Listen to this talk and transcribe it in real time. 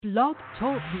Blog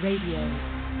Talk Radio.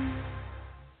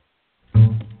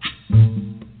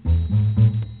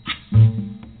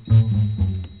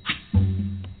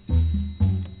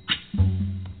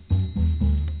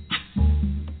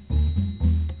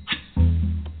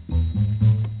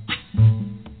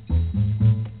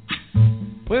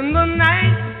 When the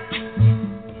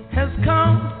night has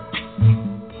come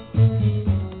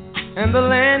and the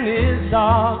land is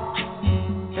dark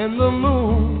and the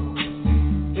moon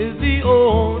is the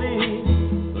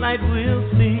only light we'll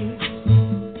see.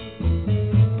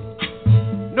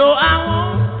 No, I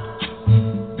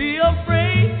won't be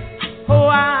afraid. Oh,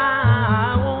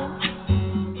 I won't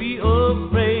be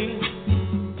afraid.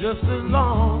 Just as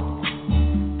long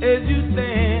as you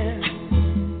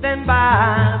stand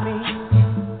by me.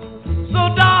 So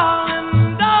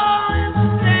darling, darling,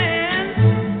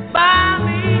 stand by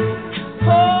me.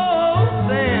 Oh,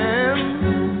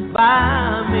 stand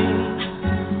by me.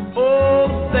 Oh,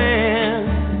 stand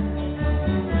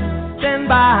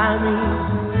by me.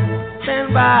 Stand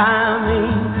by me.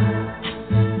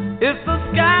 If the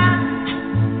sky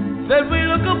that we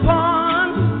look upon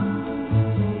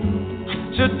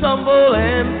should tumble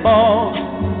and fall,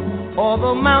 or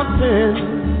the mountains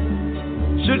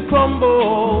should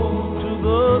crumble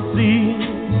the sea,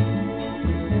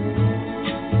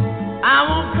 I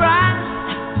won't cry,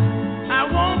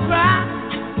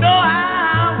 no,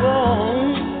 I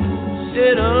won't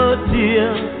shed a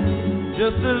tear,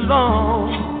 just as long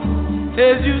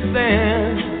as you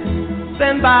stand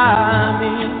by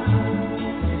me.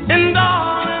 And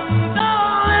darling,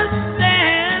 darling,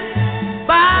 stand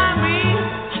by me,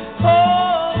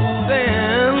 oh,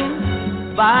 stand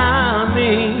by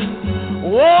me,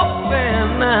 oh,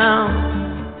 stand now.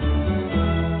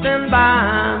 Stand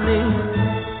by me,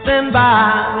 stand by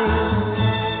me.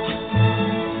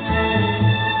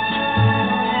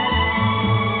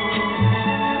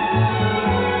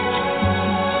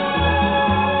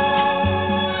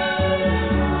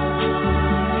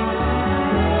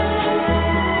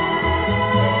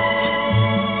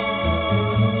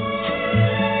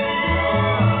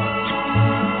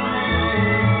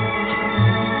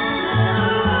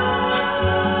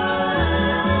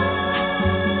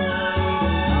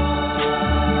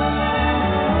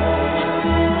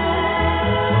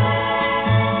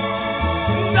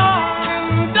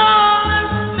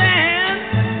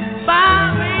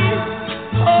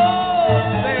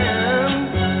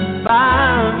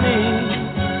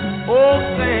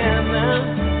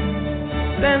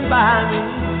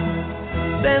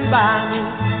 Stand by me.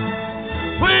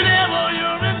 Whenever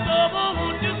you're in trouble,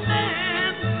 won't you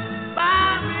stand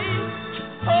by me?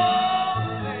 Oh,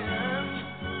 stand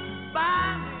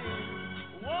by me.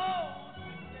 Whoa,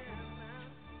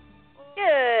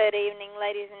 Good evening,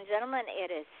 ladies and gentlemen.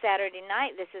 It is Saturday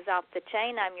night. This is Off the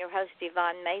Chain. I'm your host,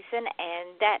 Yvonne Mason,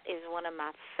 and that is one of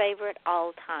my favorite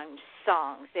all-time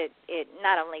songs. It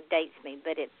not only dates me,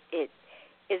 but it is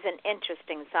an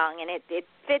interesting song, and it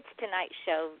fits tonight's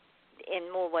show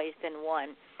in more ways than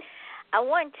one. I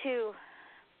want to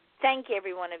thank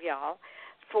every one of y'all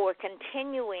for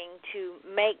continuing to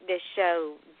make this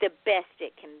show the best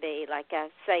it can be. Like I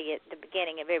say at the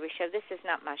beginning of every show, this is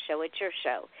not my show, it's your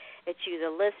show. It's you,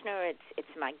 the listener,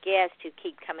 it's my guests who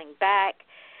keep coming back,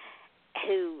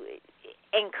 who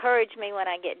encourage me when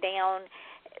I get down.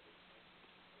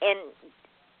 And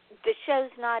the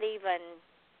show's not even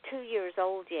 2 years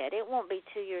old yet. It won't be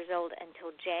 2 years old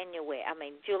until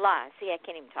July. See, I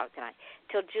can't even talk tonight.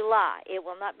 Till July. It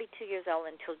will not be 2 years old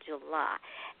until July.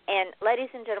 And ladies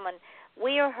and gentlemen,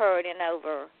 we are heard in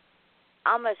over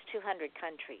almost 200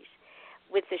 countries.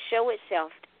 With the show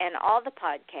itself and all the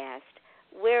podcasts,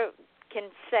 we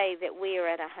can say that we are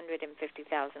at 150,000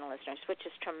 listeners, which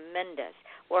is tremendous.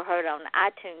 We're heard on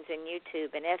iTunes and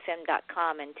YouTube and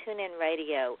FM.com and TuneIn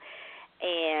Radio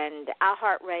and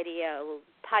iHeartRadio,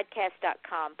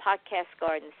 podcast.com, Podcast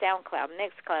Garden, SoundCloud,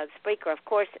 Mixcloud, Spreaker, of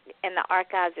course, and the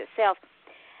archives itself.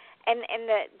 And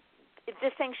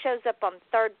this thing shows up on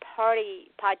third-party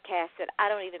podcasts that I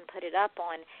don't even put it up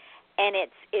on, and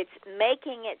it's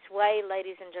making its way,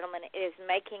 ladies and gentlemen, it is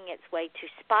making its way to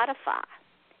Spotify.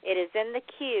 It is in the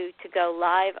queue to go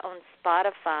live on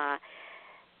Spotify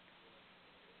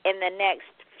in the next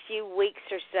few weeks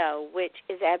or so, which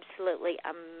is absolutely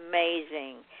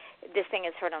amazing. This thing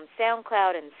is heard on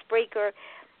SoundCloud and Spreaker,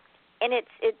 and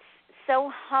it's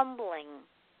so humbling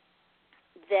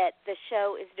that the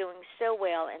show is doing so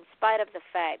well in spite of the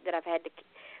fact that I've had to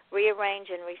rearrange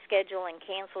and reschedule and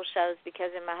cancel shows because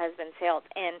of my husband's health.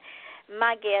 And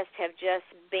my guests have just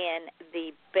been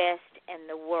the best in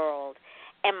the world.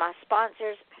 And my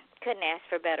sponsors, couldn't ask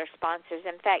for better sponsors.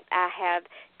 In fact, I have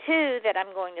two that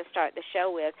I'm going to start the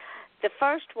show with. The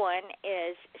first one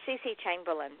is CeCe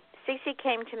Chamberlain. CeCe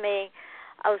came to me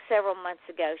several months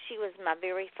ago. She was my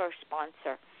very first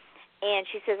sponsor. And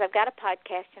she says, I've got a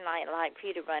podcast tonight. I'd like for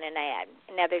you to run an ad.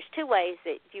 Now, there's two ways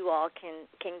that you all can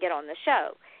get on the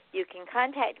show. You can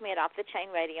contact me at Off the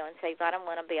Chain Radio and say, Vaughn, I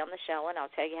want to be on the show, and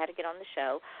I'll tell you how to get on the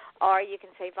show. Or you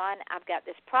can say, Vaughn, I've got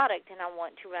this product, and I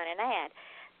want to run an ad.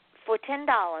 For $10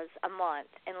 a month,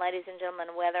 and ladies and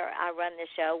gentlemen, whether I run the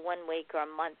show 1 week or a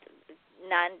month, 9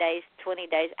 days, 20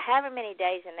 days, however many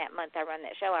days in that month I run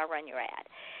that show, I run your ad.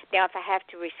 Now, if I have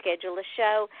to reschedule a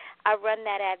show, I run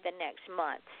that ad the next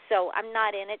month. So I'm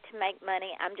not in it to make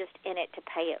money. I'm just in it to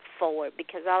pay it forward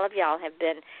because all of y'all have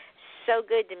been so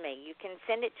good to me. You can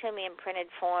send it to me in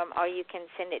printed form or you can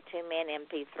send it to me in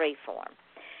MP3 form.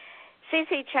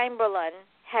 CeCe Chamberlain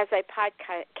has a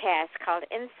podcast called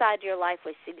Inside Your Life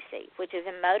with CeCe, which is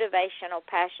a motivational,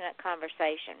 passionate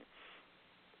conversation.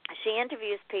 She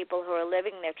interviews people who are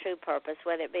living their true purpose,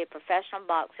 whether it be a professional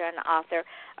boxer, an author,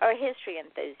 or a history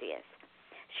enthusiast.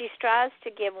 She strives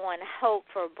to give one hope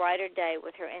for a brighter day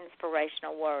with her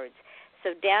inspirational words.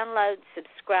 So download,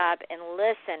 subscribe, and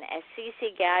listen as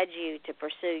CeCe guides you to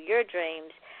pursue your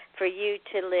dreams for you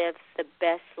to live the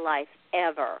best life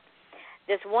ever.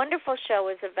 This wonderful show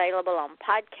is available on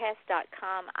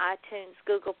podcast.com, iTunes,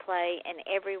 Google Play, and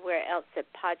everywhere else that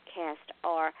podcasts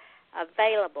are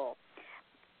available.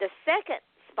 The second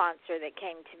sponsor that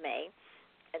came to me,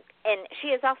 and she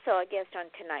is also a guest on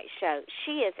tonight's show,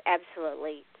 she is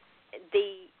absolutely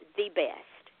the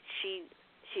best.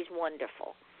 She's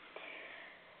wonderful.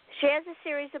 She has a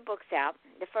series of books out.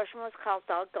 The first one was called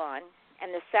Doggone,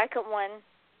 and the second one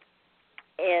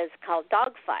is called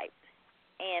Dogfight.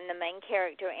 And the main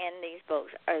character in these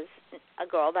books is a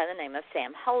girl by the name of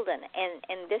Sam Holden,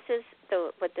 and this is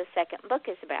what the second book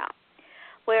is about.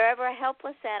 Wherever a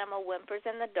helpless animal whimpers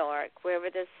in the dark, wherever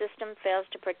the system fails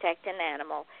to protect an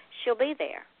animal, she'll be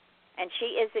there. And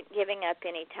she isn't giving up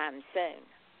anytime soon.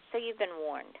 So you've been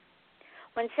warned.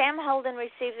 When Sam Holden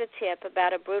receives a tip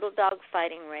about a brutal dog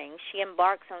fighting ring, she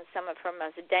embarks on some of her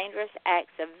most dangerous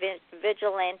acts of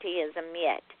vigilantism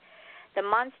yet. The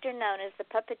monster known as the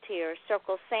puppeteer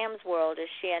circles Sam's world as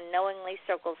she unknowingly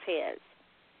circles his.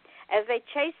 As they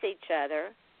chase each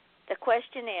other, the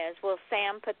question is, will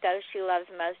Sam put those she loves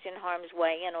most in harm's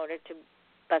way in order to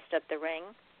bust up the ring?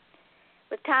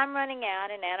 With time running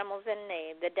out and animals in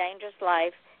need, the dangerous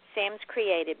life Sam's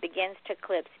created begins to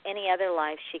eclipse any other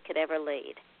life she could ever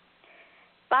lead.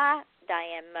 Buy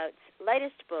Diane Moat's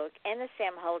latest book in the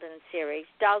Sam Holden series,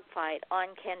 Dogfight,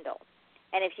 on Kindle.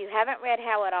 And if you haven't read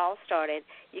how it all started,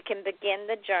 you can begin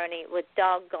the journey with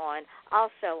Doggone,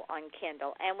 also on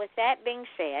Kindle. And with that being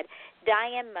said,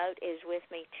 Diane Moat is with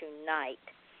me tonight.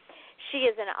 She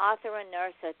is an author, a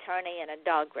nurse, attorney, and a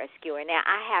dog rescuer. Now,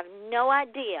 I have no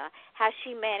idea how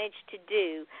she managed to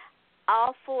do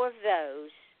all four of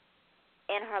those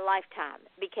in her lifetime,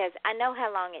 because I know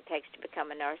how long it takes to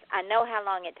become a nurse. I know how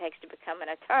long it takes to become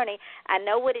an attorney. I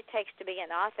know what it takes to be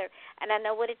an author, and I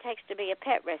know what it takes to be a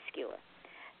pet rescuer.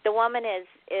 The woman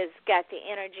is got the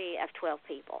energy of 12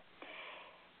 people.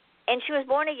 And she was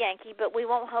born a Yankee, but we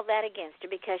won't hold that against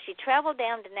her because she traveled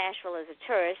down to Nashville as a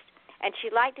tourist, and she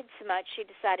liked it so much she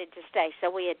decided to stay, so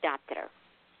we adopted her.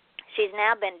 She's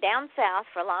now been down south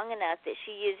for long enough that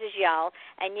she uses y'all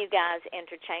and you guys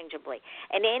interchangeably.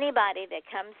 And anybody that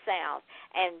comes south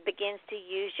and begins to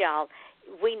use y'all,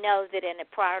 we know that in a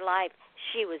prior life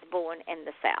she was born in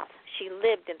the South. She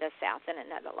lived in the South in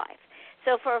another life.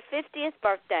 So for her 50th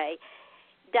birthday,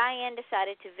 Diane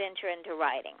decided to venture into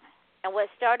writing. And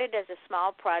what started as a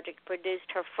small project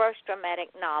produced her first dramatic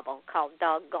novel called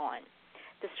Doggone.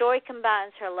 The story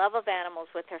combines her love of animals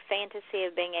with her fantasy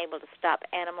of being able to stop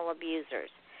animal abusers.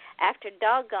 After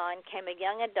Doggone came a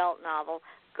young adult novel,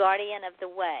 Guardian of the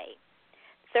Way.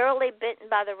 Thoroughly bitten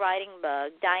by the writing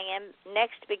bug, Diane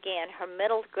next began her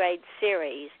middle grade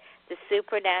series, The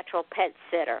Supernatural Pet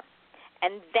Sitter.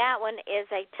 And that one is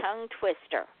a tongue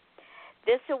twister.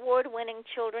 This award-winning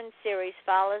children's series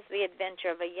follows the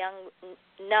adventure of a young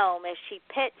gnome as she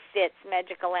pet sits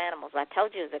magical animals. I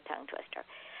told you it was a tongue twister.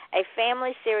 A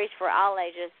family series for all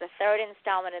ages. The third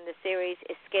installment in the series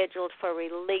is scheduled for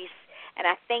release, and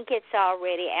I think it's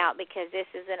already out because this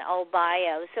is an old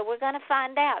bio. So we're going to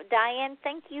find out. Diane,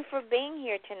 thank you for being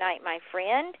here tonight, my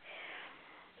friend.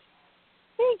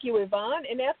 Thank you, Yvonne.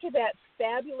 And after that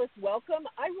fabulous welcome,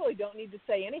 I really don't need to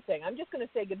say anything. I'm just going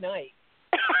to say goodnight.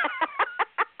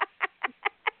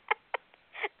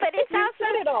 But it's you also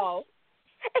said it all.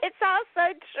 It's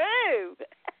also true.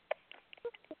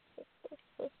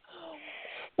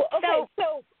 Well, okay,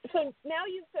 So now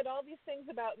you've said all these things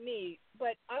about me,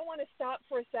 but I want to stop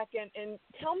for a second and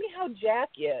tell me how Jack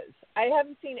is. I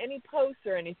haven't seen any posts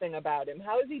or anything about him.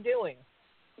 How is he doing?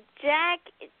 Jack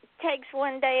takes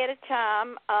one day at a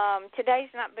time. Today's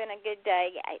not been a good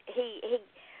day.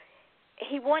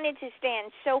 He wanted to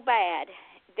stand so bad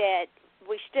that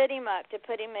we stood him up to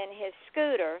put him in his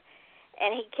scooter,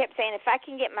 and he kept saying, if I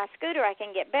can get my scooter, I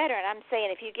can get better. And I'm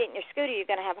saying, if you get in your scooter, you're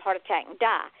going to have a heart attack and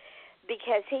die,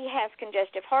 because he has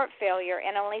congestive heart failure,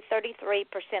 and only 33%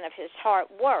 of his heart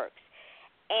works.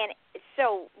 And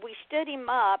so we stood him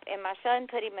up, and my son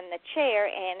put him in the chair,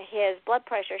 and his blood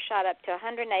pressure shot up to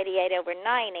 188/90,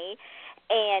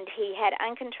 and he had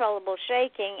uncontrollable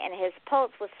shaking, and his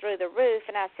pulse was through the roof.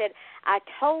 And I said, I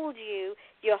told you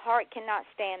your heart cannot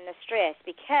stand the stress,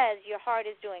 because your heart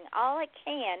is doing all it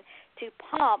can to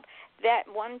pump that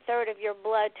 1/3 of your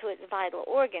blood to its vital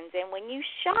organs. And when you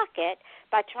shock it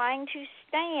by trying to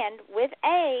stand with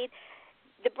aid,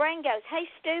 the brain goes, hey,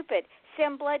 stupid,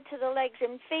 send blood to the legs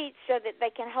and feet so that they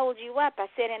can hold you up. I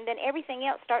said, and then everything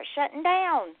else starts shutting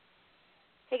down.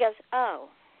 He goes, oh.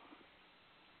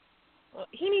 Well,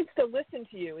 he needs to listen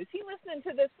to you. Is he listening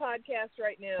to this podcast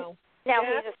right now? No,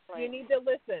 Jack, he's asleep. you need to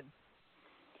listen.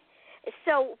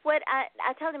 So what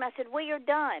I told him, I said, we are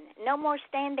done. No more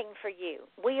standing for you.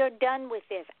 We are done with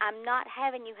this. I'm not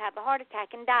having you have a heart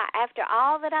attack and die. After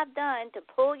all that I've done to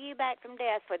pull you back from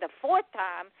death for the 4th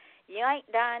time, you ain't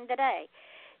dying today.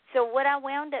 So what I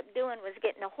wound up doing was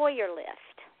getting a Hoyer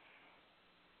lift.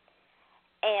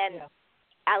 And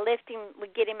I lift him, we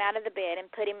get him out of the bed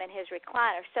and put him in his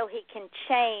recliner so he can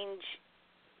change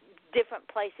different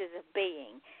places of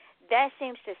being. That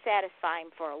seems to satisfy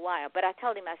him for a while. But I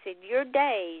told him, I said, your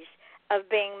days of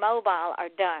being mobile are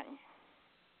done.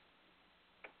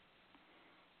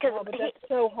 Oh, but that's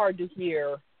so hard to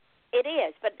hear. It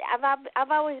is, but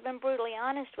I've always been brutally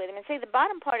honest with him. And see, the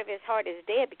bottom part of his heart is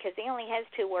dead because he only has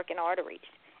 2 working arteries,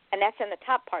 and that's in the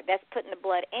top part. That's putting the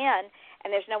blood in,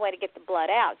 and there's no way to get the blood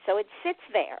out. So it sits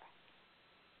there.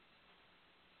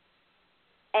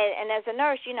 And as a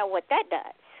nurse, you know what that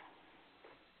does.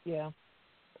 Yeah.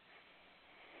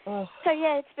 Oh. So,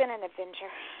 yeah, it's been an adventure.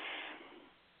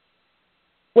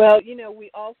 Well, you know,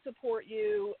 we all support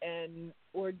you, and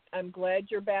I'm glad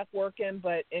you're back working,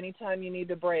 but anytime you need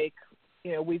a break,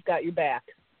 you know, we've got your back.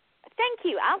 Thank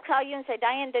you. I'll call you and say,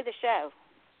 Diane, do the show.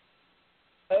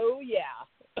 Oh, yeah.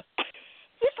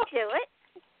 You can do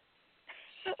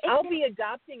it. I'll be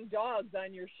adopting dogs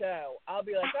on your show. I'll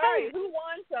be like, all right, who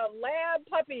wants a lab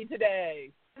puppy today?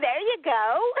 There you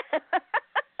go.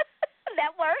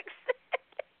 That works.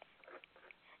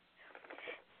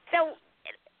 So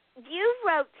you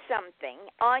wrote something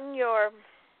on your,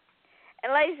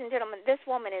 and ladies and gentlemen, this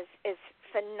woman is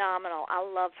phenomenal. I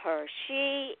love her.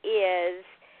 She is,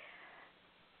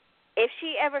 if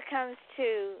she ever comes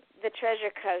to the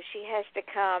Treasure Coast, she has to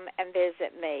come and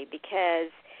visit me,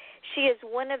 because she is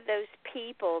one of those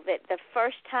people that the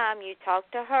first time you talk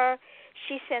to her,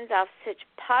 she sends off such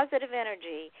positive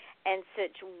energy and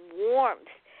such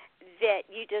warmth that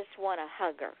you just want to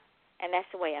hug her. And that's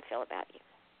the way I feel about you.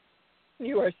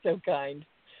 You are so kind.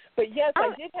 But yes, I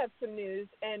did have some news,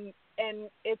 and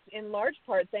it's in large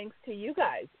part thanks to you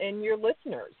guys and your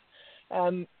listeners.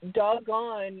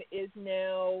 Doggone is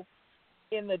now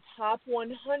in the top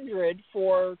 100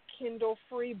 for Kindle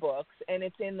free books, and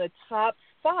it's in the top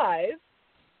 5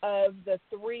 of the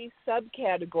 3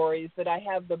 subcategories that I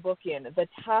have the book in. The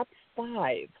top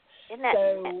 5. Isn't that,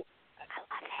 so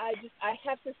I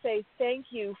have to say thank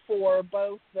you for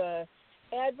both the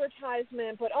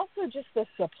advertisement, but also just the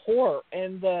support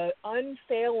and the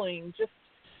unfailing, just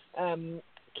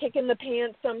kicking the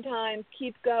pants sometimes,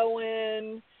 keep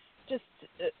going, just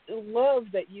love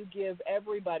that you give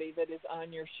everybody that is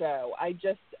on your show. I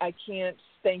can't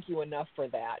thank you enough for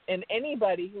that. And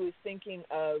anybody who is thinking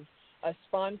of a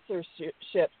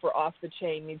sponsorship for Off the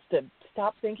Chain needs to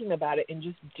stop thinking about it and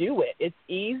just do it. It's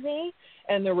easy,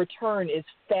 and the return is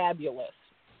fabulous.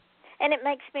 And it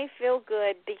makes me feel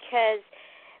good, because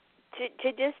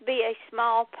to just be a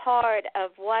small part of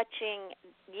watching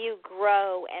you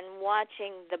grow and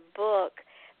watching the book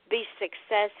be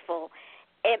successful,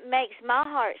 it makes my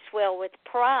heart swell with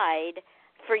pride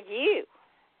for you.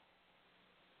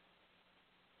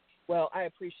 Well, I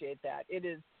appreciate that. It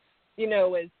is, you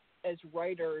know, as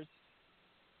writers,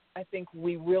 I think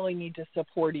we really need to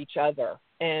support each other.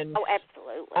 And oh,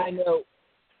 absolutely. I know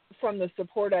from the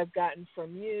support I've gotten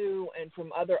from you and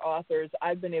from other authors,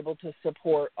 I've been able to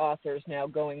support authors now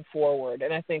going forward.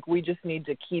 And I think we just need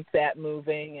to keep that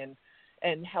moving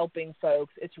and helping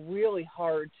folks. It's really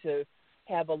hard to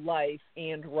have a life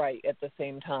and write at the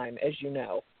same time, as you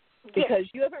know. Because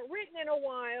you haven't written in a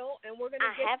while, and we're going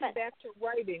to get you back to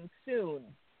writing soon.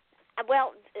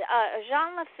 Well,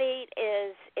 Jean Lafitte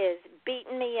is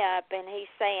beating me up, and he's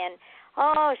saying,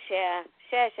 "Oh, Cher,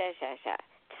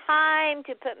 time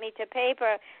to put me to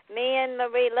paper. Me and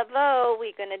Marie Laveau,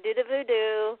 we're going to do the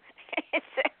voodoo."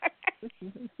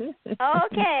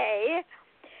 Okay.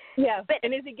 Yeah, but,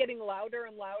 and is he getting louder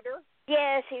and louder?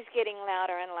 Yes, he's getting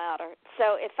louder and louder.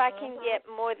 So if I can get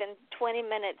more than 20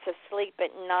 minutes of sleep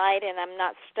at night and I'm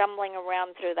not stumbling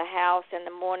around through the house in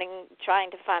the morning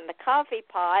trying to find the coffee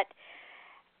pot,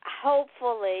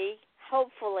 hopefully,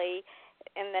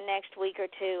 in the next week or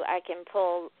two, I can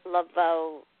pull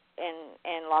Laveau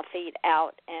and Lafitte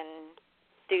out and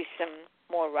do some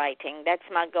more writing. That's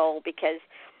my goal because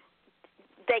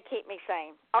they keep me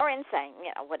sane or insane,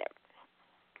 whatever.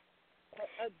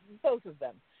 Both of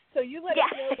them. So you let us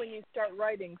know when you start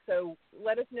writing. So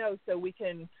let us know so we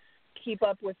can keep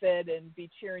up with it and be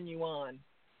cheering you on.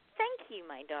 Thank you,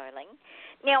 my darling.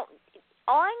 Now,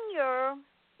 on your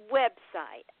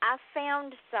website, I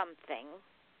found something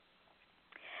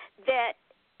that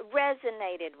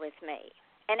resonated with me.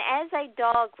 And as a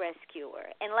dog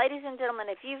rescuer, and ladies and gentlemen,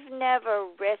 if you've never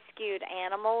rescued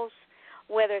animals,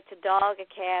 whether it's a dog, a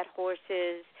cat,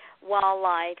 horses,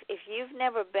 wildlife, if you've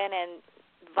never been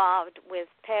involved with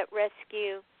pet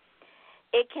rescue,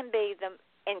 it can be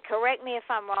and correct me if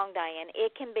I'm wrong, Diane,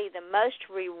 it can be the most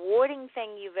rewarding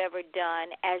thing you've ever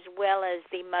done as well as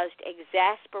the most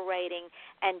exasperating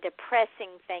and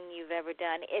depressing thing you've ever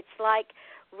done. It's like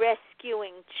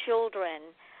rescuing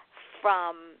children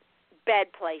from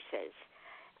bad places.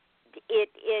 It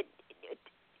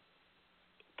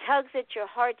tugs at your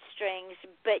heartstrings,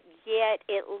 but yet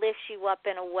it lifts you up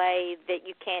in a way that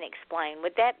you can't explain.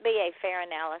 Would that be a fair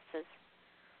analysis?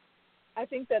 I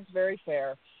think that's very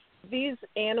fair. These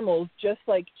animals, just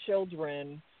like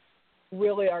children,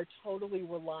 really are totally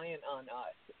reliant on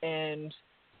us. And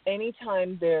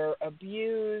anytime they're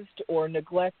abused or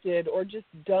neglected or just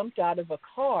dumped out of a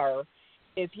car,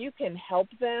 if you can help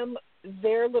them,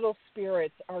 their little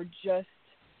spirits are just,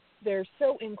 they're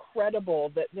so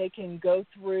incredible that they can go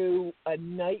through a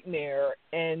nightmare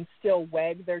and still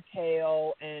wag their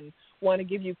tail and want to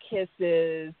give you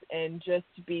kisses and just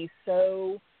be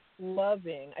so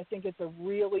loving. I think it's a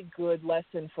really good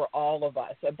lesson for all of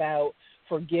us about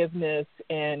forgiveness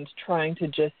and trying to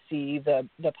just see the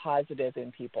positive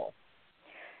in people.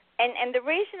 And the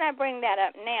reason I bring that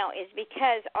up now is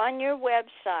because on your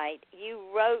website you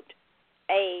wrote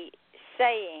a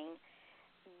saying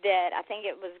that I think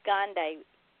it was Gandhi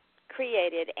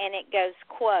created, and it goes,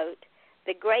 quote,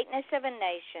 "The greatness of a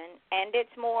nation and its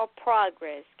moral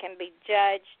progress can be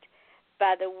judged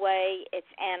by the way its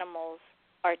animals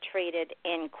are treated,"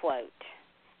 end quote.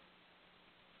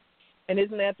 And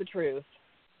isn't that the truth?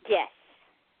 Yes.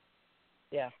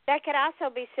 Yeah. That could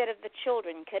also be said of the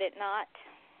children, could it not?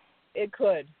 It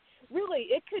could. Really,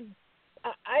 it could.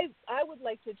 I would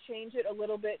like to change it a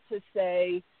little bit to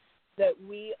say that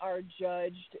we are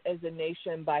judged as a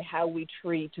nation by how we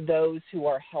treat those who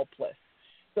are helpless.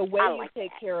 The way you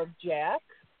take care of Jack,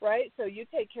 right? So you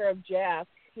take care of Jack,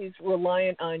 he's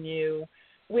reliant on you.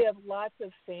 We have lots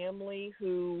of family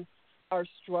who are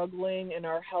struggling and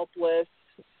are helpless.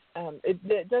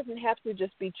 It doesn't have to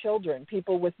just be children,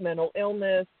 people with mental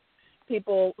illness,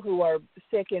 people who are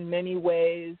sick in many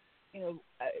ways.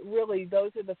 Really,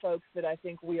 those are the folks that I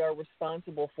think we are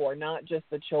responsible for, not just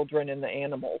the children and the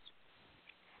animals.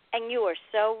 And you are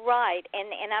so right.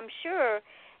 And I'm sure,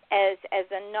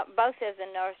 both as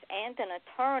a nurse and an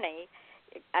attorney,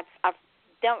 I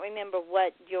don't remember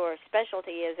what your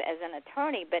specialty is as an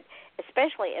attorney, but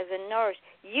especially as a nurse,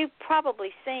 you've probably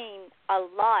seen a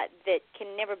lot that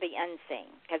can never be unseen.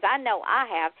 Because I know I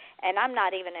have, and I'm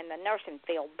not even in the nursing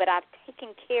field, but I've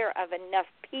taken care of enough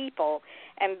people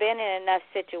and been in enough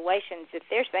situations that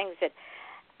there's things that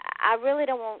I really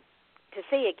don't want to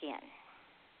see again.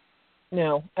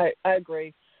 No, I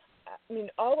agree. I mean,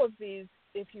 all of these,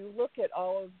 if you look at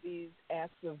all of these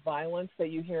acts of violence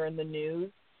that you hear in the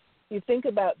news, you think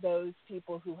about those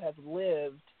people who have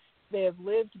lived. They have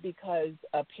lived because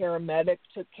a paramedic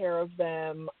took care of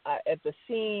them at the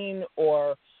scene,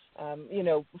 or,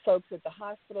 folks at the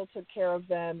hospital took care of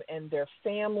them, and their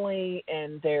family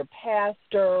and their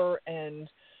pastor. And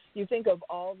you think of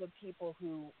all the people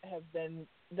who have then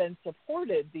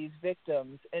supported these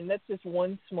victims. And that's just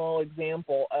one small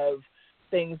example of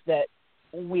things that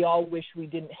we all wish we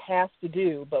didn't have to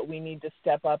do, but we need to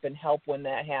step up and help when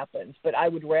that happens. But I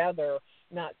would rather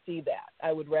not see that.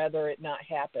 I would rather it not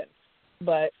happen.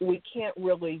 But we can't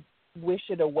really wish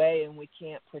it away, and we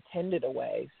can't pretend it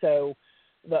away. So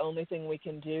the only thing we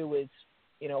can do is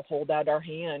hold out our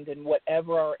hand, and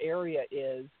whatever our area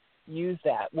is, use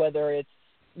that, whether it's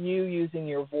you using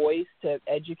your voice to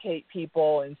educate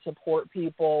people and support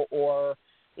people, or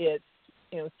it's,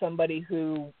 somebody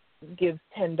who gives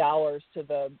 $10 to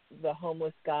the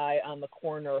homeless guy on the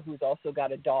corner who's also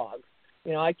got a dog.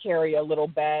 I carry a little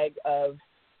bag of,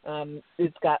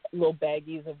 it's got little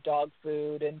baggies of dog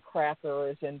food and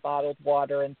crackers and bottled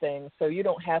water and things. So you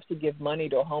don't have to give money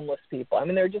to homeless people. I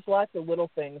mean, there are just lots of little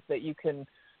things that you can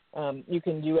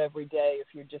do every day if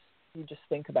you just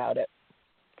think about it.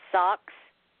 Socks,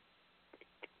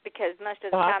 because most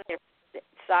of the time they're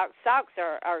socks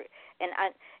are and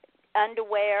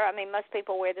underwear. I mean, most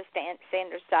people wear the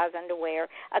standard size underwear.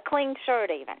 A clean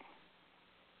shirt, even.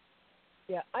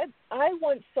 Yeah, I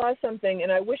once saw something,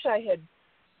 and I wish I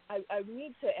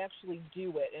need to actually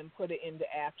do it and put it into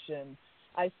action.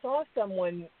 I saw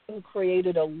someone who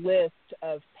created a list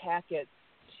of packets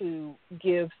to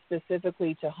give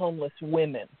specifically to homeless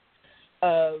women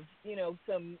of,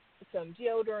 some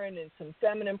deodorant and some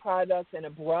feminine products and a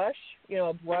brush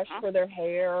for their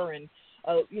hair, and,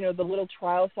 the little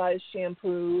trial size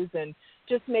shampoos, and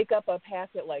just make up a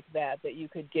packet like that you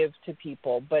could give to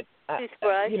people. But,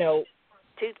 toothbrush,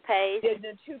 toothpaste. Yeah,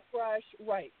 the toothbrush,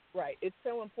 right. It's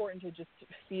so important to just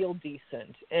feel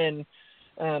decent. And,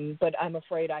 but I'm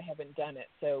afraid I haven't done it.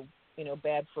 So,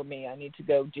 bad for me. I need to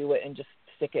go do it and just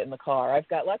stick it in the car. I've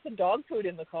got lots of dog food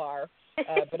in the car,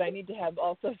 but I need to have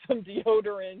also some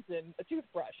deodorant and a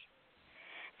toothbrush.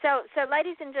 So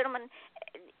ladies and gentlemen,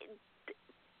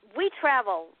 we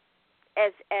travel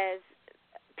as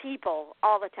people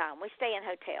all the time. We stay in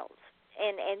hotels,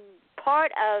 and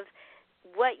part of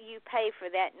what you pay for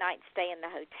that night stay in the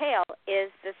hotel is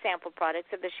the sample products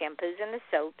of the shampoos and the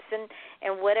soaps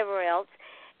and whatever else.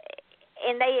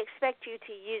 And they expect you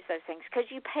to use those things because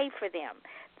you pay for them.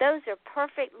 Those are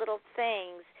perfect little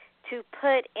things to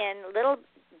put in little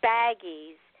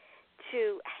baggies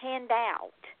to hand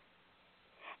out.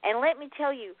 And let me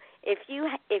tell you, if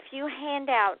you hand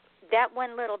out that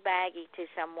one little baggie to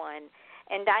someone,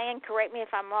 and Diane, correct me if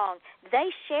I'm wrong, they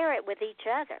share it with each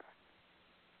other.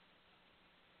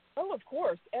 Oh, of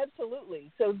course,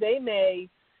 absolutely. So they may,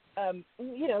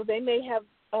 they may have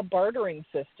a bartering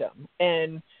system,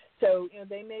 and so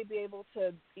they may be able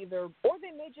to or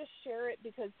they may just share it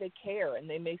because they care, and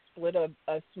they may split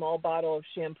a small bottle of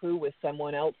shampoo with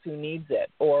someone else who needs it,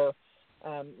 or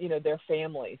their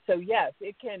family. So yes,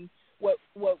 it can.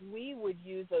 What we would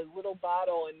use a little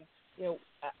bottle and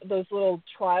those little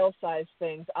trial size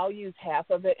things, I'll use half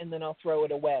of it and then I'll throw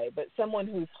it away. But someone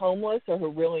who's homeless or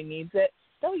who really needs it,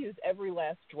 they'll use every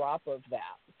last drop of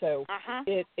that. So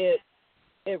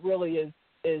it really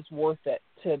is worth it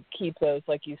to keep those,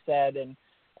 like you said, and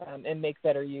make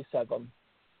better use of them.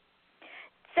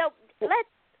 So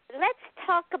let's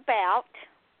talk about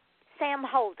Sam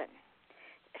Holden.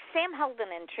 Sam Holden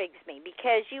intrigues me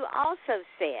because you also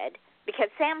said, because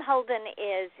Sam Holden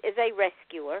is a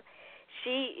rescuer,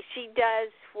 she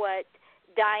does what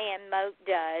Diane Moat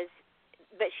does,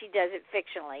 but she does it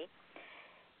fictionally.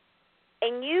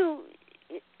 And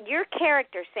your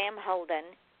character, Sam Holden,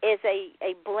 is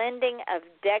a blending of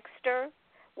Dexter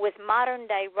with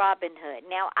modern-day Robin Hood.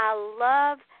 Now, I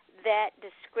love that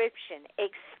description.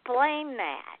 Explain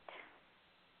that.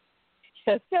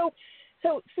 Yeah,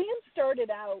 so Sam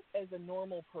started out as a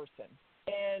normal person,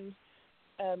 and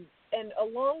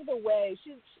along the way,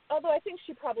 although I think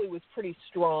she probably was pretty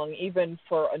strong even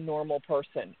for a normal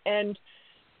person. And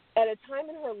at a time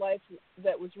in her life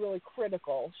that was really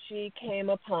critical, she came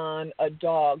upon a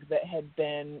dog that had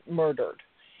been murdered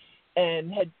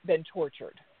and had been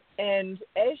tortured. And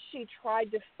as she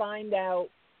tried to find out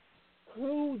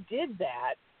who did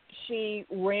that, she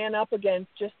ran up against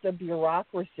just the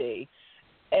bureaucracy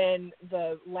and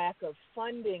the lack of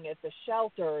funding at the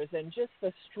shelters and just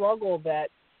the struggle that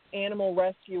animal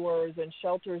rescuers and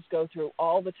shelters go through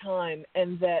all the time,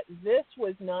 and that this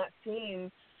was not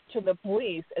seen to the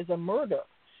police as a murder.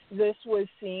 This was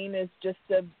seen as just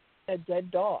a dead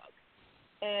dog.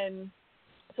 And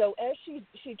so as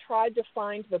she tried to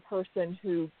find the person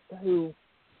who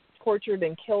tortured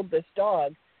and killed this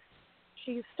dog,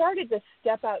 she started to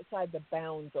step outside the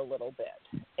bounds a little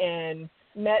bit and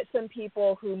met some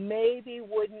people who maybe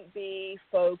wouldn't be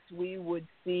folks we would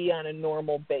see on a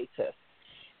normal basis.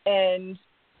 And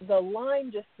the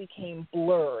line just became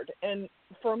blurred. And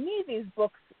for me, these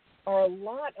books are a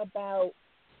lot about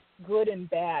good and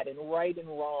bad and right and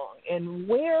wrong. And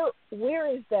where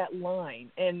is that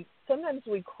line? And sometimes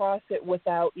we cross it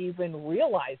without even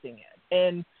realizing it.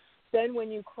 And then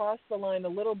when you cross the line a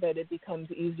little bit, it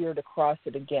becomes easier to cross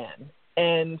it again.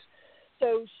 And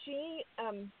so she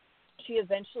she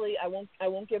eventually, I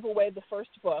won't give away the first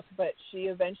book, but she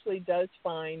eventually does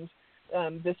find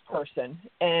this person,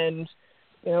 and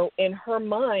in her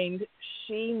mind,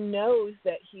 she knows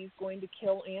that he's going to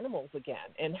kill animals again.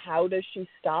 And how does she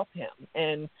stop him?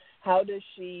 And how does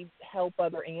she help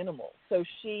other animals? So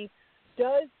she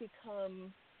does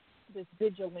become this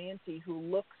vigilante who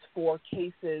looks for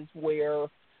cases where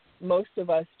most of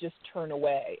us just turn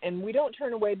away. And we don't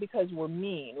turn away because we're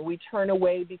mean. We turn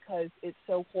away because it's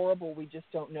so horrible we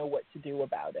just don't know what to do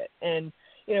about it. And,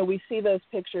 we see those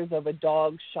pictures of a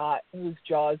dog shot whose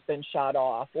jaw's been shot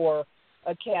off, or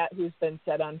a cat who's been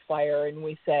set on fire, and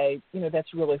we say,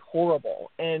 that's really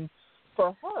horrible. And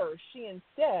for her, she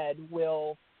instead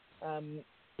will,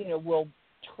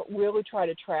 really try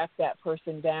to track that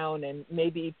person down and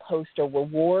maybe post a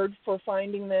reward for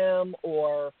finding them,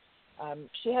 or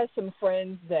she has some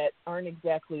friends that aren't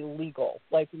exactly legal,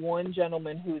 like one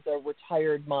gentleman who's a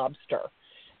retired mobster.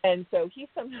 And so he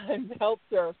sometimes helps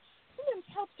her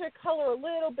color a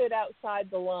little bit outside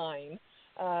the line,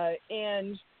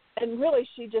 and really,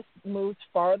 she just moves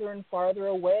farther and farther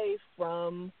away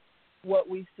from what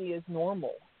we see as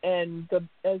normal. And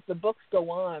as the books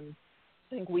go on,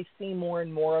 I think we see more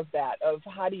and more of that. Of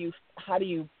how do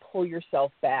you pull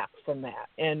yourself back from that,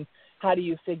 and how do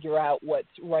you figure out what's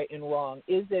right and wrong?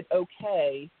 Is it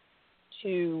okay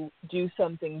to do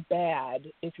something bad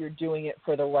if you're doing it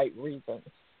for the right reasons?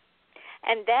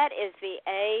 And that is the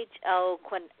age-old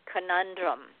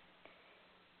conundrum.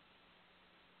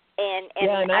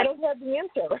 And I don't have the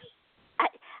answer.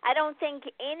 I don't think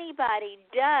anybody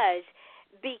does,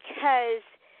 because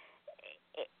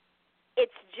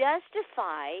it's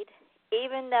justified,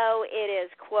 even though it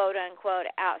is quote unquote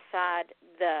outside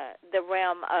the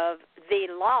realm of the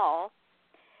law.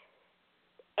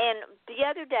 And the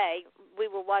other day we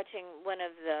were watching one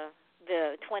of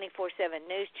the 24/7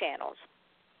 news channels,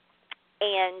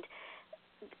 and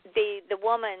the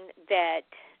woman that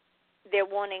they're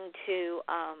wanting to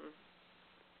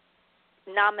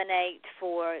nominate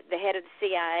for the head of the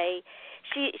CIA,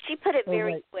 she put it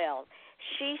very well.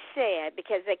 She said,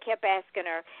 because they kept asking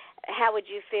her, how would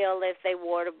you feel if they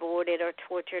waterboarded or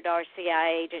tortured our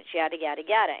CIA agents, yada, yada,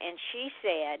 yada. And she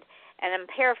said, and I'm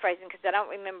paraphrasing because I don't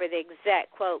remember the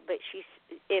exact quote, but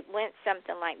it went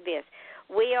something like this: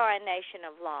 we are a nation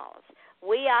of laws.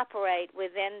 We operate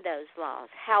within those laws.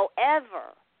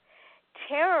 However,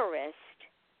 terrorists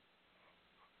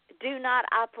do not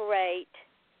operate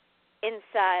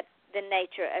inside the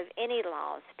nature of any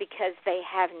laws because they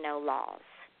have no laws.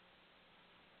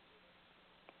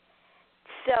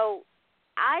 So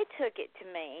I took it to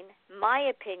mean, my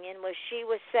opinion was, she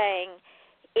was saying,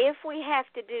 if we have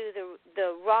to do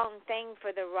the wrong thing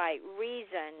for the right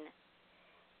reason,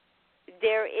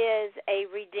 there is a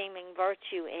redeeming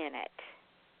virtue in it.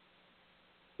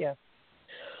 Yeah.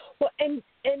 Well, and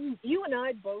you and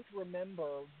I both remember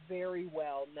very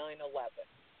well 9/11.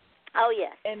 Oh,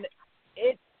 yes. And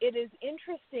it is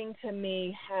interesting to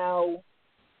me how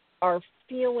our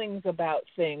feelings about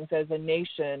things as a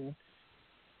nation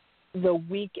the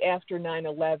week after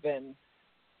 9/11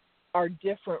 are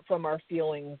different from our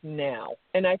feelings now.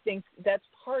 And I think that's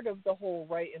part of the whole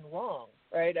right and wrong,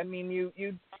 right? I mean,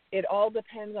 it all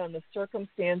depends on the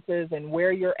circumstances and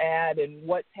where you're at and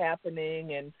what's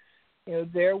happening. And,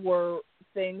 there were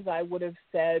things I would have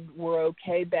said were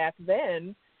okay back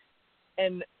then,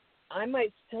 and I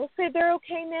might still say they're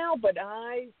okay now, but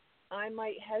I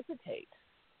might hesitate.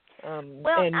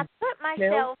 Well, I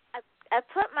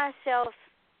put myself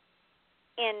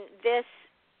in this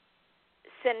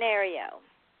scenario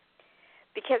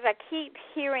because I keep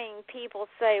hearing people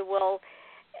say, well,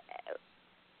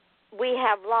 we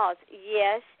have laws.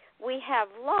 Yes, we have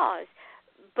laws,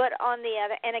 but on the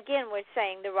other, and again, we're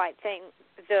saying the right thing,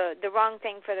 the wrong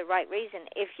thing for the right reason.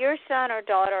 If your son or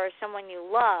daughter or someone you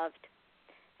loved,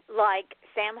 like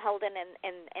Sam Holden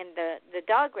and the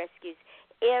dog rescues,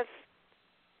 if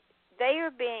they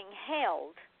are being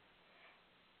held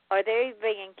or they're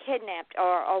being kidnapped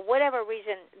or whatever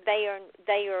reason they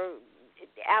are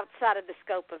outside of the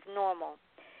scope of normal,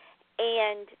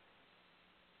 and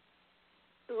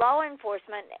law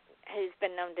enforcement, who's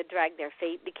been known to drag their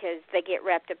feet because they get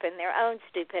wrapped up in their own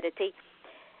stupidity,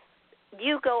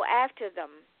 you go after them.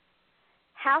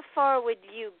 How far would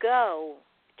you go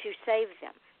to save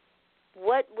them?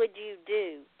 What would you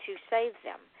do to save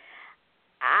them?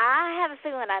 I have a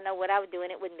feeling I know what I would do,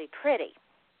 and it wouldn't be pretty.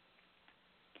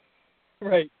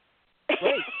 Right.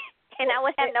 And I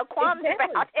would have no qualms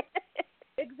about it.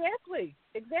 Exactly.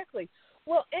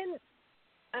 Well, and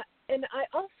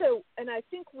I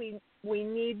think we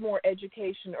need more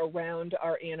education around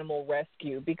our animal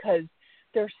rescue, because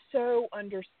they're so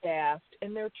understaffed,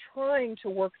 and they're trying to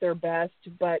work their best,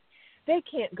 but they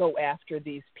can't go after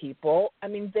these people. I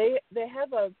mean, they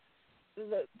have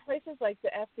the places like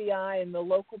the FBI and the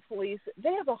local police,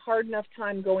 they have a hard enough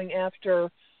time going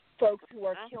after folks who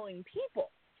are killing people.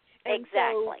 And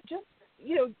exactly. So just,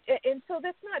 you know, and so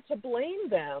that's not to blame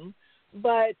them,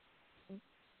 but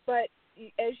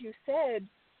as you said,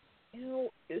 you know,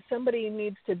 somebody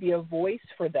needs to be a voice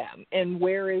for them. And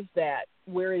where is that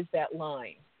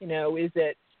line? You know, is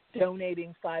it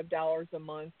donating $5 a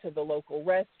month to the local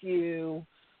rescue,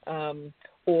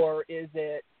 or is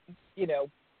it, you know,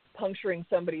 puncturing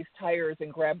somebody's tires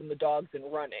and grabbing the dogs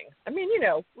and running? I mean, you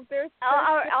know, there's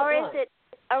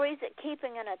or is it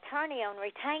keeping an attorney on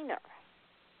retainer?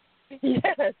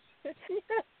 Yes.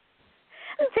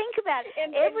 Think about it.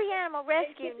 Every animal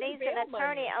rescue needs an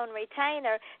attorney on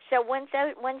retainer. So once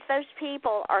those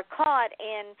people are caught,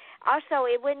 and also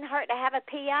it wouldn't hurt to have a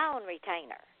PI on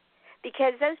retainer,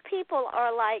 because those people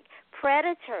are like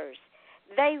predators.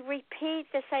 They repeat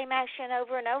the same action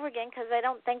over and over again because they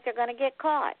don't think they're going to get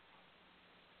caught.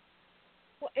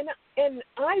 Well, and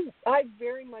I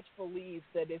very much believe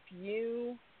that if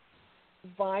you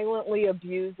violently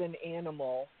abuse an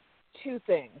animal, two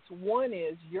things. One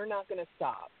is you're not going to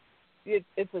stop.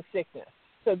 It's a sickness.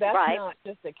 So that's right. Not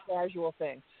just a casual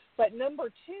thing. But number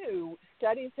two,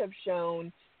 studies have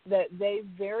shown that they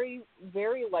very,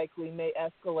 very likely may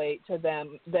escalate to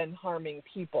them than harming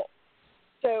people.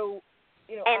 So,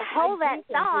 you know, and hold that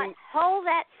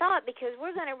thought, because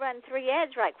we're going to run 3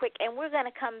 ads right quick, and we're going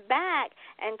to come back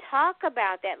and talk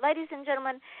about that. Ladies and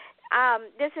gentlemen,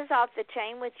 this is Off the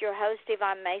Chain with your host,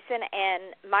 Yvonne Mason,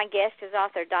 and my guest is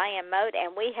author Diane Moat,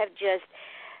 and we have just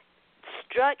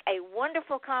struck a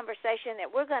wonderful conversation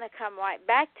that we're going to come right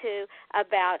back to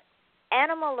about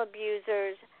animal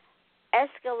abusers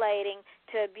escalating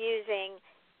to abusing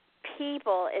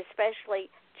people, especially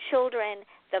children,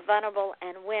 the vulnerable,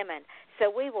 and women. So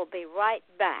we will be right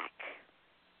back.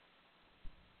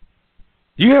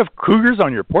 Do you have cougars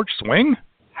on your porch swing?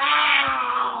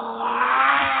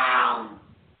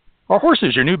 Are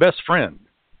horses your new best friend?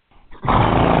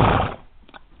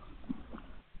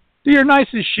 Do your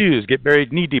nicest shoes get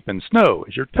buried knee-deep in snow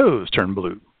as your toes turn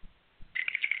blue?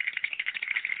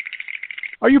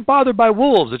 Are you bothered by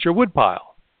wolves at your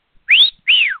woodpile?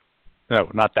 No,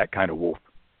 not that kind of wolf.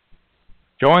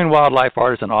 Join wildlife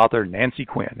artist and author Nancy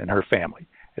Quinn and her family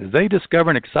as they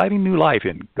discover an exciting new life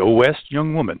in Go West,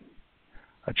 Young Woman,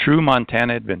 a true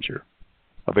Montana adventure.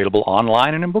 Available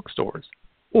online and in bookstores.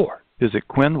 Or visit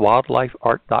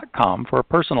QuinnWildlifeArt.com for a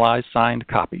personalized signed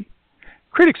copy.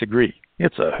 Critics agree,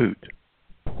 it's a hoot.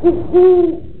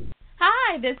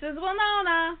 Hi, this is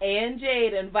Winona and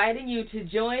Jade inviting you to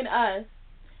join us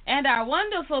and our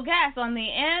wonderful guests on the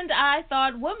And I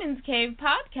Thought Women's Cave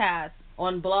podcast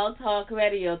on Blog Talk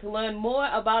Radio to learn more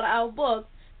about our books,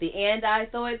 the And I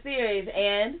Thought series,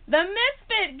 and the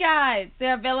Misfit Guides.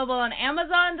 They're available on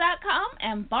Amazon.com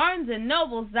and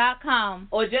BarnesandNobles.com.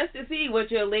 Or just to see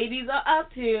what your ladies are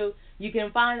up to, you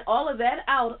can find all of that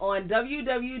out on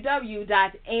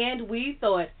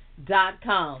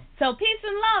www.andwethought.com. So peace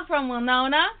and love from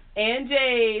Winona and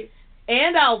Jade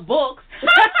and our books.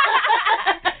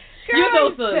 You're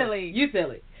so silly. You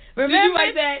silly. Remember, did you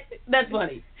write that? That's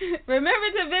funny.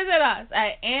 Remember to visit us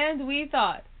at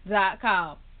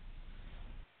andwethought.com.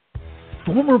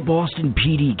 Former Boston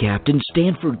PD Captain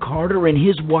Stanford Carter and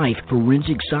his wife,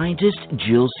 forensic scientist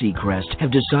Jill Seacrest, have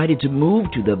decided to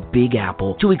move to the Big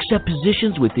Apple to accept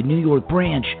positions with the New York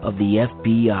branch of the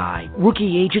FBI.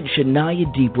 Rookie agent Shania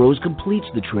Deeprose completes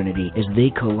the trinity as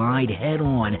they collide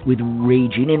head-on with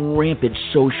raging and rampant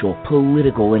social,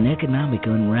 political, and economic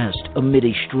unrest amid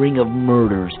a string of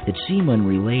murders that seem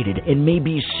unrelated and may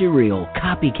be serial,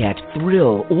 copycat,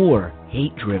 thrill, or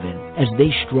hate-driven. As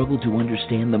they struggle to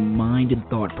understand the mind and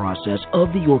thought process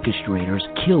of the orchestrators,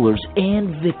 killers,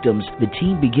 and victims, the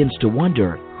team begins to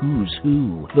wonder who's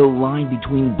who. The line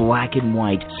between black and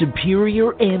white,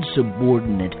 superior and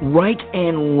subordinate, right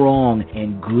and wrong,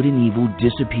 and good and evil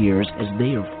disappears as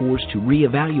they are forced to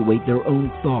reevaluate their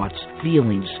own thoughts,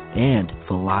 feelings, and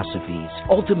philosophies.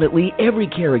 Ultimately, every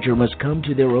character must come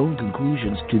to their own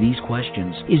conclusions to these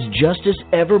questions. Is justice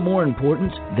ever more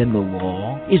important than the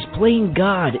law? Is playing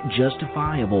God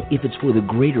justifiable if it's for the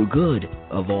greater good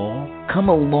of all? Come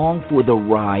along for the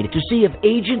ride to see if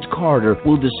Agent Carter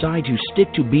will decide to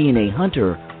stick to being a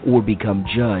hunter or become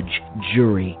judge,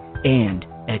 jury, and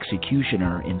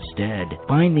executioner instead?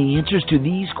 Find the answers to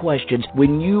these questions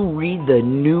when you read the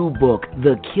new book,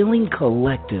 The Killing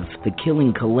Collective. The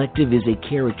Killing Collective is a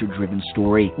character-driven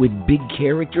story with big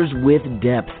characters with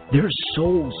depth. They're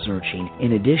soul-searching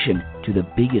in addition to the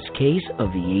biggest case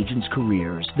of the agents'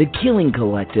 careers. The Killing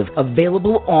Collective,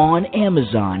 available on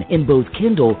Amazon in both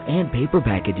Kindle and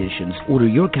paperback editions. Order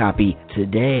your copy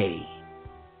today.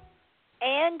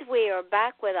 And we are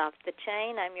back with Off the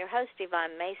Chain. I'm your host,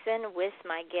 Yvonne Mason, with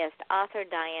my guest author,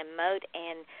 Diane Moat.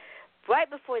 And right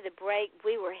before the break,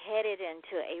 we were headed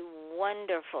into a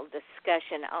wonderful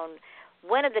discussion on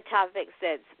one of the topics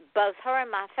that's both her and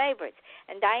my favorites.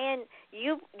 And Diane,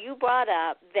 you brought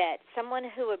up that someone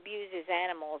who abuses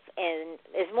animals and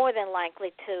is more than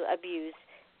likely to abuse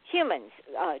humans,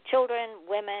 children,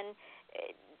 women,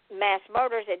 mass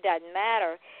murders, it doesn't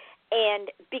matter.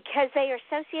 And because they are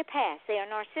sociopaths, they are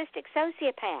narcissistic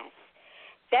sociopaths.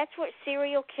 That's what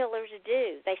serial killers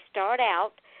do. They start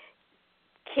out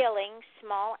killing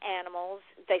small animals.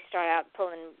 They start out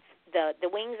pulling the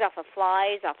wings off of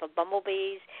flies, off of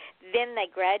bumblebees. Then they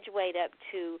graduate up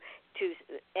to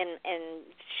in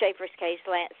Schaefer's case,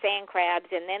 sand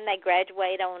crabs. And then they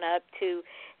graduate on up to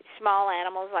small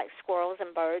animals like squirrels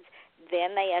and birds.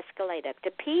 Then they escalate up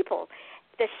to people.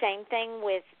 The same thing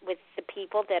with the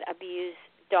people that abuse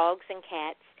dogs and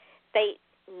cats. They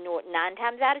 9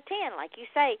 times out of 10, like you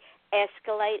say,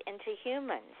 escalate into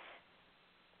humans.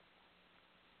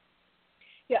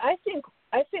 Yeah, I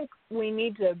think we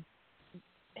need to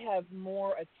have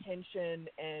more attention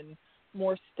and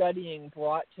more studying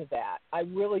brought to that. I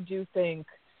really do think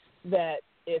that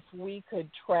if we could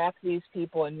track these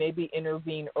people and maybe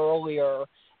intervene earlier,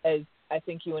 as I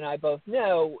think you and I both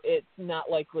know, it's not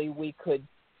likely we could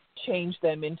change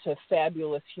them into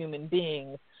fabulous human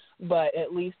beings, but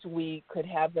at least we could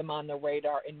have them on the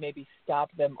radar and maybe stop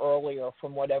them earlier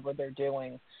from whatever they're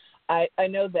doing. I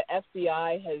know the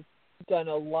FBI has done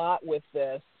a lot with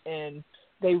this, and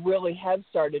they really have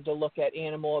started to look at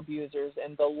animal abusers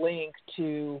and the link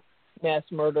to mass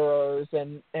murderers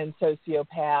and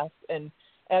sociopaths. And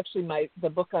actually the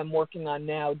book I'm working on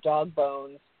now, Dog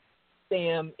Bones,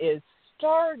 Sam is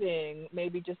starting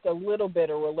maybe just a little bit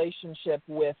of relationship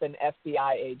with an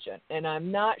FBI agent. And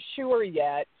I'm not sure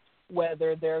yet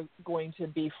whether they're going to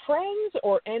be friends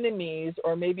or enemies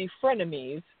or maybe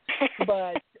frenemies,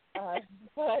 but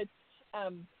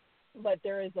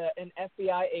there is an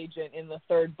FBI agent in the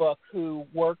third book who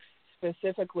works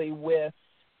specifically with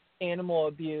animal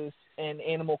abuse and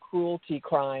animal cruelty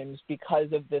crimes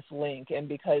because of this link, and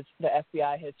because the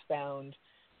FBI has found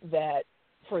that,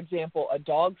 for example,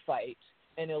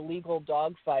 an illegal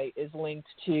dog fight is linked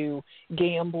to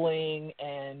gambling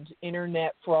and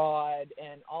internet fraud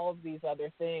and all of these other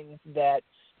things that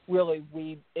really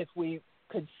if we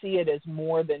could see it as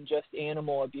more than just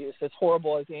animal abuse, as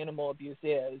horrible as animal abuse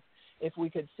is, if we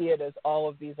could see it as all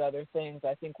of these other things,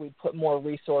 I think we'd put more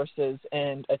resources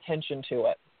and attention to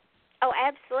it. Oh,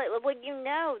 absolutely.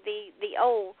 Well, the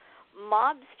old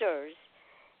mobsters,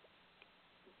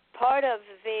 part of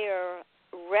their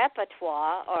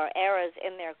repertoire or arrows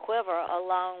in their quiver,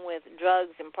 along with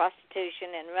drugs and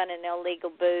prostitution and running illegal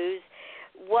booze,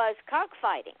 was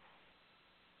cockfighting.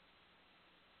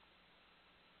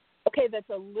 Okay, that's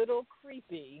a little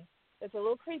creepy.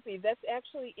 That's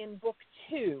actually in book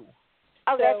 2.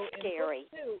 Oh, that's scary.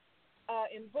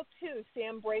 In book 2,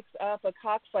 Sam breaks up a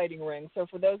cockfighting ring. So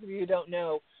for those of you who don't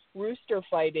know, rooster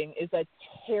fighting is a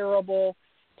terrible,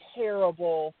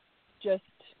 terrible, just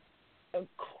a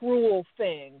cruel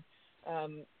thing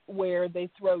where they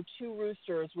throw 2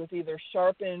 roosters with either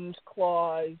sharpened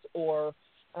claws or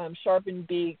sharpened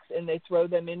beaks, and they throw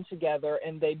them in together,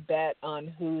 and they bet on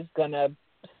who's going to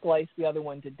slice the other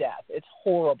one to death. It's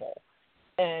horrible.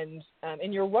 And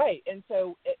you're right. And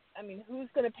so, who's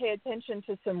going to pay attention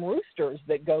to some roosters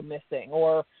that go missing?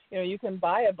 Or, you can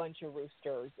buy a bunch of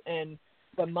roosters, and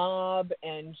the mob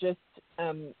and just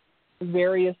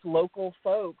various local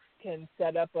folks can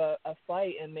set up a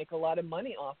fight and make a lot of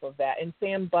money off of that. And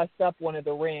Sam busts up one of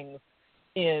the rings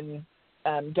in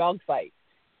Dogfight.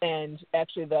 And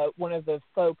actually one of the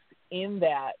folks in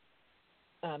that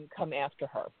come after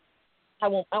her. I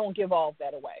won't give all of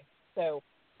that away. So,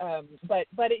 but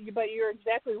you're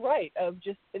exactly right, of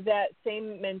just that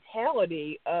same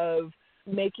mentality of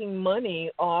making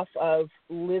money off of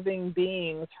living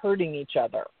beings hurting each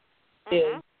other.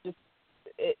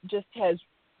 It just has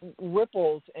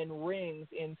ripples and rings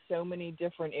in so many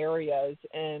different areas,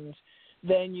 and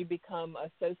then you become a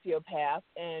sociopath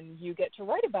and you get to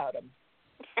write about them.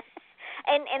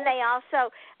 and they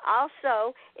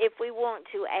also, if we want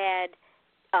to add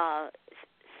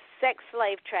sex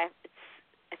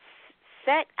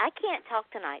I can't talk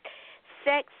tonight.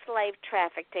 Sex slave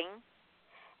trafficking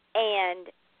and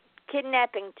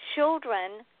kidnapping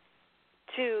children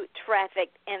to traffic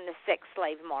in the sex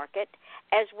slave market,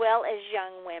 as well as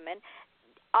young women.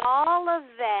 All of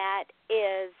that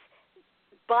is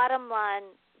bottom line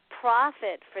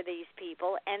profit for these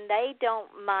people, and they don't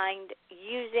mind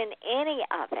using any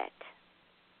of it.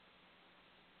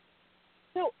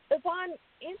 So, Yvonne,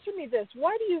 answer me this.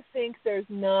 Why do you think there's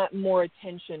not more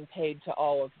attention paid to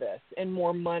all of this and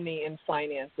more money and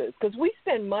finances? Because we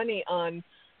spend money on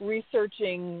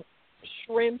researching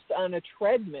shrimps on a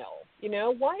treadmill. You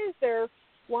know, why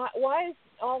is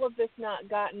all of this not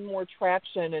gotten more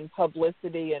traction and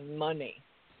publicity and money?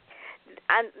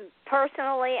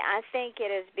 Personally, I think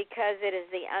it is because it is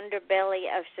the underbelly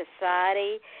of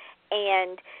society,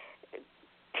 and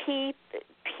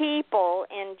people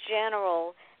in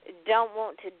general don't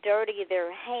want to dirty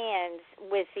their hands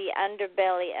with the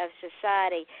underbelly of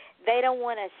society. They don't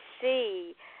want to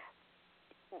see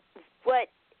what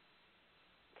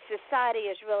society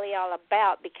is really all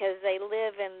about, because they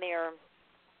live in their,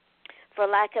 for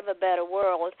lack of a better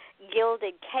word,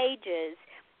 gilded cages,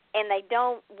 and they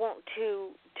don't want to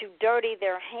dirty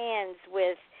their hands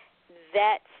with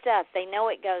that stuff. They know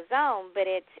it goes on, but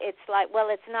it's like, well,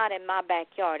 it's not in my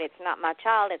backyard. It's not my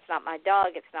child. It's not my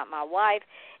dog. It's not my wife.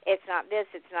 It's not this.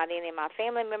 It's not any of my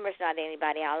family members. Not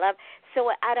anybody I love.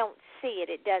 So I don't see it.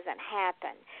 It doesn't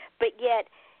happen. But yet,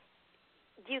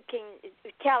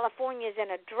 California's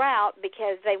in a drought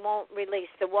because they won't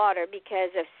release the water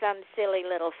because of some silly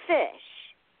little fish.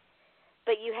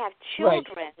 But you have children,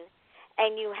 right,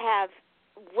 and you have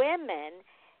women,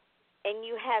 and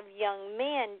you have young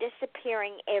men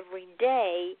disappearing every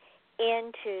day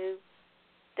into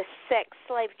the sex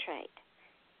slave trade.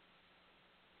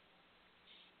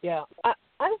 Yeah,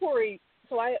 I worry.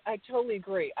 So I totally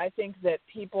agree. I think that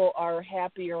people are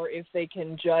happier if they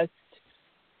can just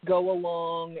go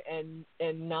along and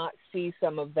not see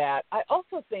some of that. I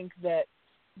also think that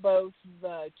both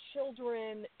the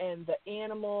children and the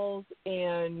animals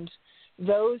and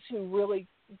those who really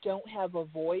don't have a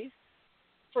voice,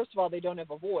 first of all, they don't have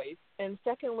a voice, and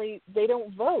secondly, they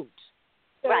don't vote.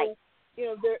 So, right. You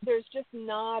know, there's just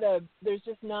not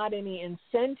any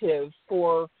incentive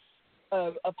for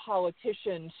a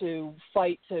politician to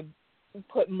fight to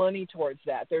put money towards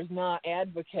that. There's not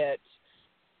advocates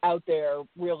out there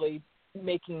really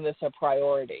making this a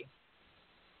priority.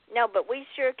 No, but we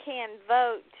sure can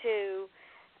vote to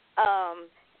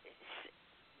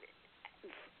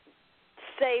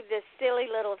save this silly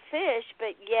little fish,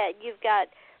 but yet you've got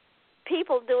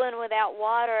people doing without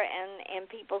water and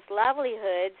people's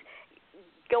livelihoods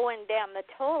going down the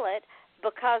toilet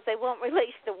because they won't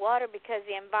release the water, because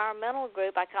the environmental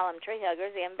group, I call them tree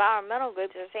huggers, the environmental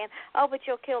groups are saying, oh, but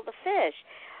you'll kill the fish.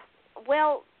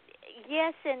 Well,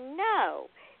 yes and no.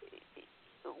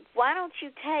 Why don't you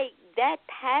take that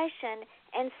passion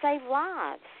and save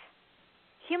lives?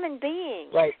 Human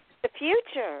beings. Right. The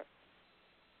future.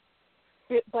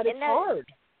 But it's hard.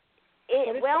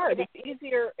 It's hard.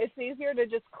 It's easier to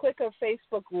just click a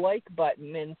Facebook like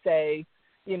button and say,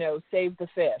 you know, save the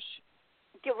fish.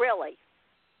 Really.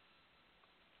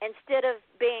 Instead of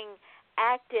being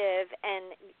active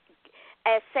and,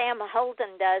 as Sam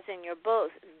Holden does in your book,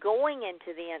 going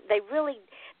into the end, they really,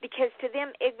 because to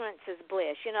them ignorance is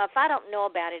bliss. You know, if I don't know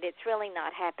about it, it's really not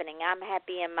happening. I'm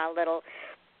happy in my little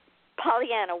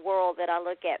Pollyanna world that I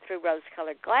look at through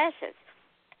rose-colored glasses.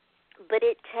 But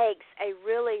it takes a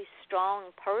really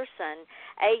strong person,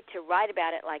 A, to write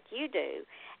about it like you do,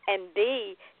 and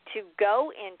B, to go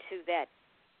into that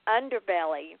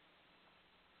underbelly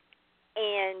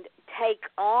and take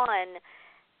on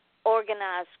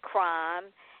organized crime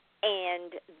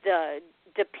and the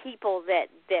people that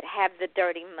have the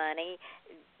dirty money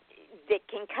that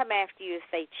can come after you if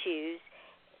they choose.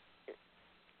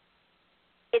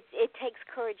 It takes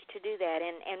courage to do that,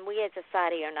 and we as a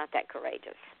society are not that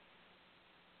courageous.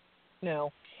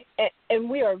 No, and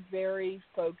we are very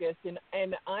focused,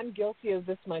 and I'm guilty of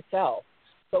this myself,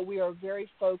 but we are very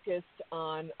focused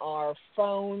on our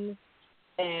phones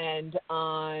and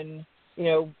on, you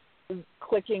know,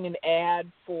 clicking an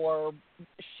ad for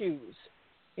shoes.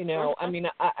 You know, I mean,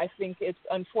 I think it's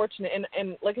unfortunate,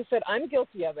 and like I said, I'm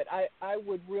guilty of it. I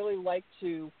would really like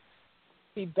to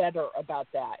be better about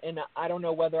that, and I don't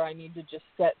know whether I need to just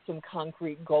set some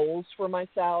concrete goals for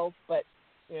myself, but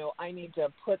you know, I need to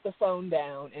put the phone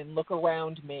down and look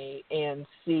around me and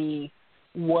see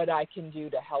what I can do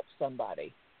to help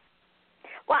somebody.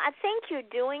 Well, I think you're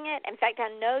doing it. In fact, I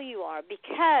know you are,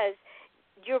 because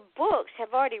your books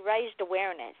have already raised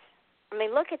awareness. I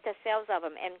mean, look at the sales of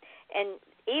them. And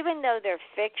even though they're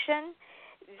fiction,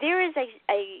 there is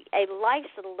a life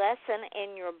lesson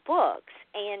in your books,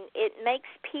 and it makes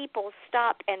people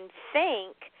stop and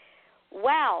think,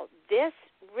 wow, this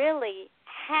really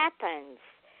happens.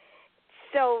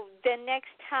 So the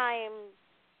next time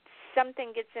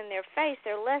something gets in their face,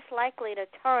 they're less likely to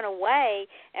turn away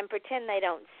and pretend they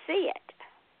don't see it.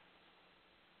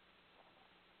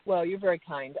 Well, you're very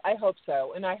kind. I hope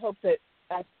so, and I hope that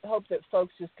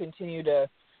folks just continue to,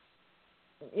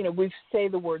 we say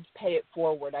the words "pay it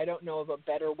forward." I don't know of a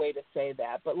better way to say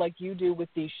that, but like you do with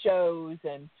these shows,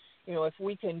 and if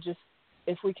we can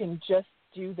just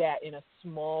do that in a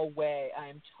small way, I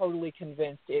am totally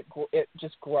convinced it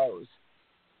just grows.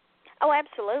 Oh,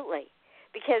 absolutely.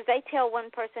 Because they tell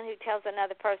one person who tells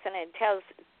another person and tells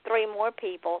three more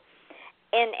people,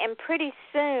 and pretty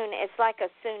soon it's like a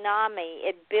tsunami.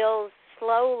 It builds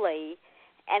slowly,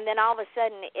 and then all of a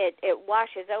sudden it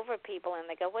washes over people, and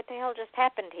they go, what the hell just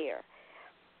happened here?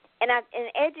 And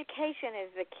education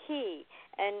is the key.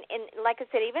 And like I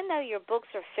said, even though your books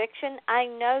are fiction, I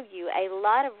know a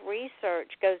lot of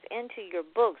research goes into your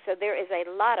books, so there is a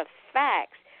lot of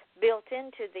facts built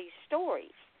into these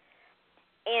stories.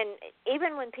 And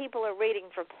even when people are reading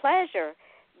for pleasure,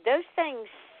 those things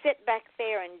sit back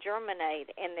there and germinate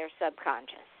in their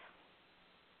subconscious.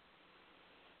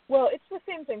 Well, it's the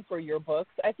same thing for your books.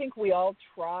 I think we all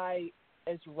try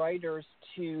as writers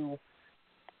to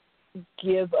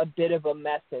give a bit of a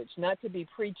message, not to be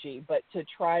preachy, but to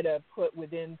try to put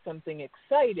within something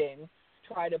exciting,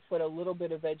 try to put a little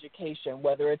bit of education,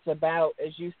 whether it's about,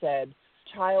 as you said,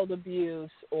 child abuse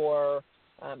or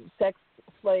sex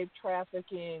slave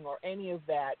trafficking or any of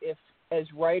that. If as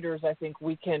writers, I think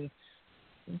we can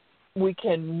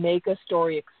make a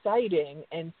story exciting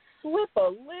and slip a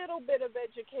little bit of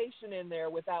education in there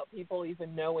without people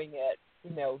even knowing it.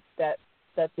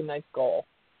 That's a nice goal.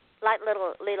 Like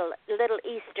little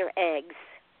Easter eggs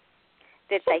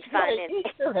that they find in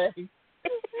Easter eggs.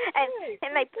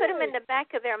 and they put them in the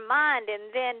back of their mind,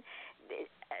 and then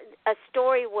a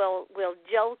story will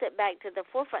jolt it back to the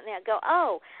forefront, and they'll go,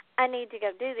 oh, I need to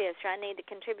go do this, or I need to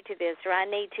contribute to this, or I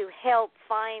need to help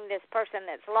find this person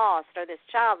that's lost, or this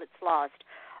child that's lost,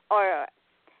 or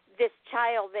this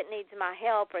child that needs my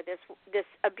help, or this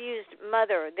abused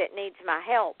mother that needs my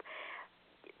help.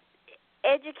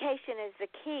 Education is the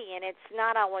key, and it's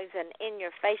not always an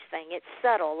in-your-face thing. It's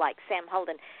subtle, like Sam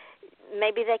Holden.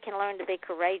 Maybe they can learn to be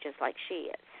courageous like she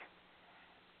is.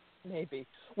 Maybe.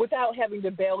 Without having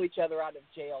to bail each other out of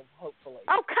jail, hopefully.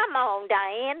 Oh, come on,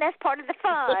 Diane. That's part of the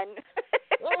fun.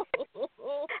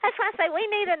 That's why I say we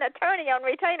need an attorney on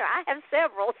retainer. I have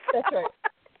several. So.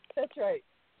 That's right.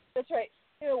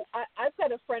 I've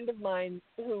got a friend of mine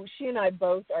who she and I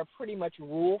both are pretty much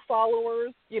rule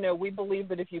followers. We believe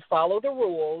that if you follow the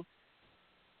rules,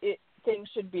 things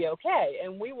should be okay.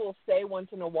 And we will say once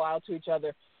in a while to each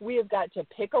other, we have got to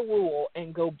pick a rule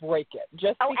and go break it.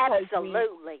 Just because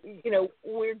absolutely.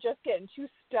 We're just getting too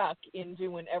stuck in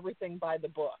doing everything by the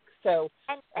book. So,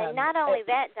 and not only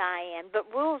that, Diane, but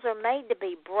rules are made to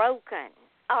be broken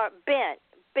or bent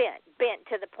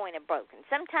to the point of broken.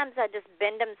 Sometimes I just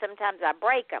bend them, sometimes I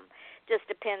break them. Just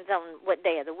depends on what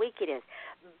day of the week it is.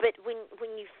 But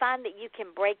when you find that you can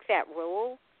break that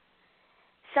rule,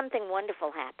 something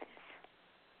wonderful happens.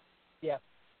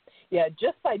 Yeah,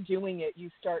 just by doing it, you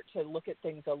start to look at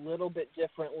things a little bit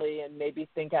differently and maybe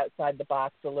think outside the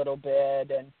box a little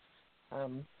bit.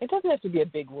 And it doesn't have to be a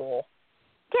big rule.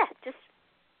 Yeah, just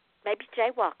maybe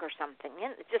jaywalk or something.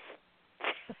 Just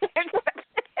That's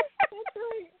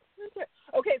right.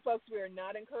 Okay, folks, we are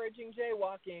not encouraging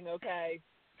jaywalking, okay?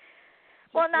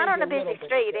 Well, not on a busy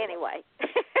street anyway.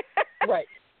 Right.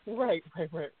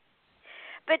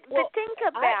 But think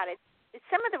about it.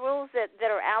 Some of the rules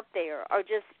that are out there are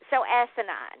just so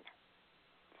asinine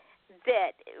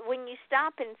that when you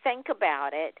stop and think about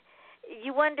it,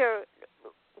 you wonder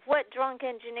what drunk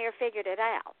engineer figured it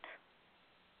out.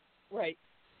 Right.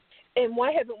 And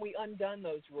why haven't we undone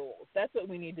those rules? That's what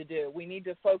we need to do. We need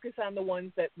to focus on the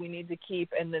ones that we need to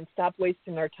keep and then stop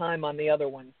wasting our time on the other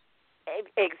ones.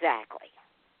 Exactly.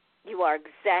 You are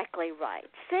exactly right.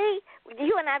 See,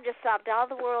 you and I have just solved all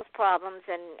the world's problems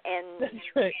in That's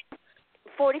right.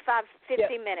 45,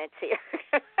 50 minutes here.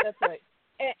 That's right.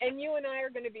 And you and I are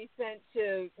going to be sent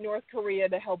to North Korea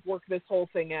to help work this whole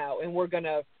thing out. And we're going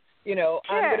to, Sure.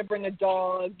 I'm going to bring a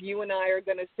dog. You and I are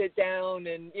going to sit down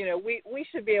and, we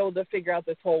should be able to figure out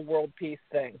this whole world peace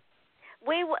thing.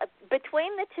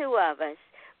 Between the two of us,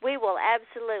 we will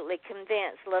absolutely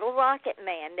convince Little Rocket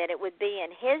Man that it would be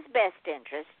in his best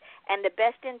interest and the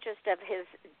best interest of his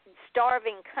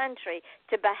starving country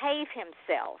to behave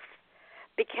himself,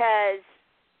 because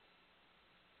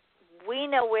we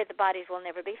know where the bodies will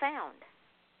never be found.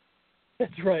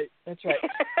 That's right.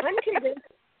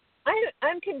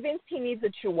 I'm convinced he needs a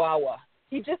Chihuahua.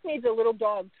 He just needs a little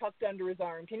dog tucked under his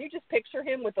arm. Can you just picture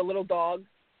him with a little dog?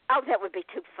 Oh, that would be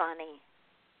too funny.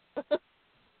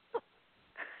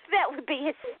 That would be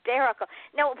hysterical.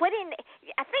 No,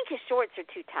 I think his shorts are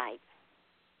too tight.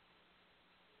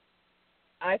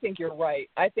 I think you're right.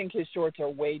 I think his shorts are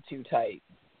way too tight.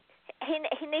 He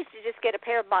needs to just get a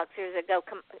pair of boxers that go,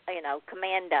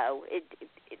 commando.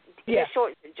 His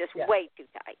shorts are just way too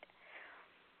tight.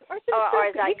 Or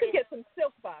he could get some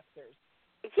silk boxers.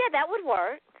 Yeah, that would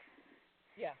work.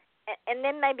 Yeah. And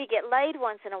then maybe get laid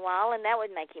once in a while, and that would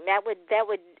make him. That would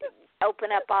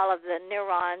open up all of the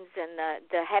neurons and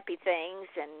the happy things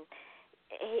and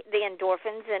the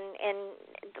endorphins, and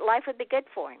life would be good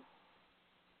for him.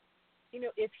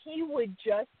 If he would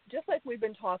just like we've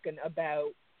been talking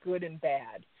about good and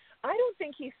bad, I don't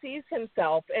think he sees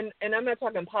himself, and I'm not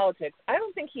talking politics, I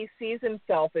don't think he sees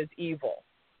himself as evil.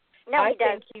 No, he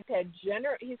doesn't. He's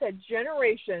had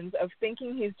generations of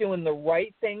thinking he's doing the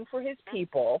right thing for his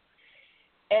people,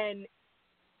 and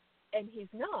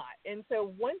he's not. And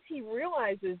so once he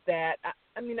realizes that,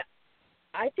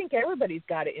 I think everybody's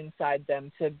got it inside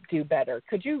them to do better.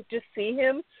 Could you just see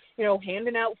him,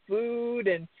 handing out food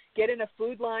and getting a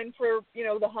food line for,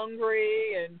 the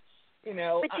hungry and,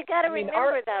 But you got to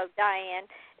remember, though, Diane,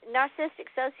 narcissistic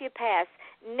sociopaths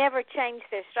never change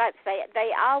their stripes.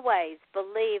 They always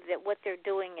believe that what they're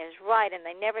doing is right, and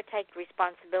they never take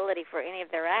responsibility for any of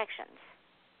their actions.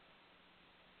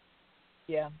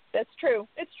 Yeah, that's true.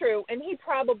 It's true. And he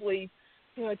probably,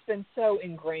 it's been so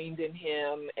ingrained in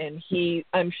him, and he,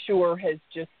 I'm sure, has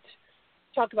just,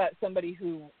 talk about somebody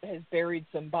who has buried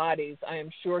some bodies. I am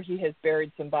sure he has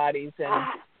buried some bodies.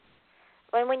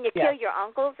 And when you kill your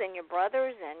uncles and your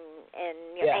brothers and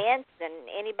your aunts and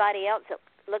anybody else that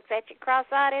looks at you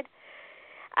cross-eyed,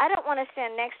 I don't want to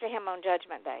stand next to him on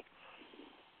Judgment Day.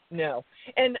 No.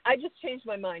 And I just changed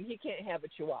my mind. He can't have a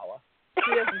Chihuahua.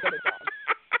 He doesn't get a dog.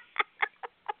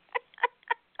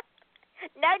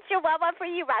 No Chihuahua for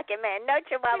you, Rocket Man. No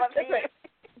Chihuahua for you. Right.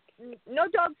 No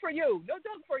dog for you. No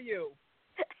dog for you.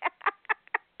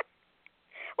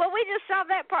 Well, we just solved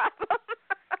that problem.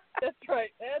 That's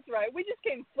right. We just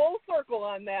came full circle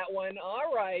on that one.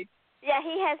 All right. Yeah,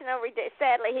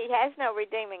 sadly, he has no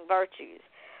redeeming virtues.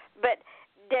 But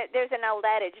there's an old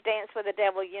adage, dance with the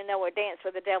devil you know or dance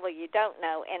with the devil you don't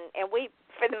know. And we,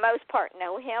 for the most part,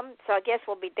 know him, so I guess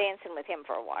we'll be dancing with him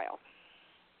for a while.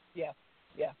 Yeah,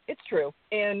 it's true.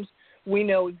 And we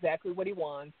know exactly what he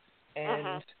wants.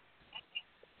 And,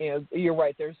 you're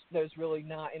right, there's really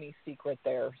not any secret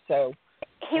there. So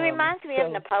he reminds me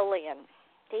of Napoleon.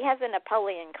 He has a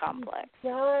Napoleon complex.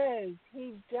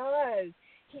 He does.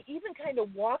 He even kind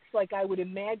of walks like I would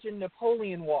imagine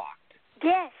Napoleon walked.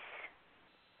 Yes.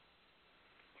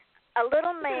 A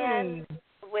little man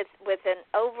with an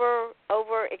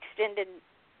overextended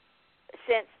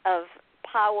sense of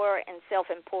power and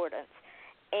self-importance.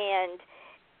 And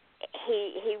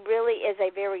he really is a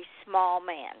very small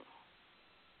man.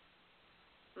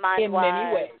 In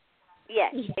many ways.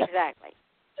 Yes, exactly.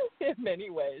 In many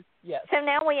ways, yes. So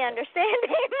now we understand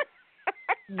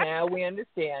him. Now we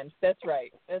understand. That's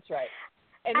right.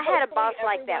 And I had a boss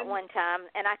like that one time,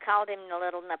 and I called him the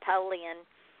little Napoleon.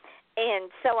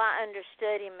 And so I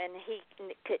understood him, and he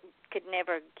could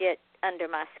never get under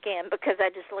my skin because I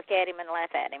just look at him and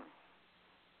laugh at him.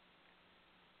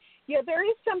 Yeah, there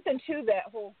is something to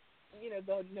that whole,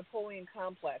 the Napoleon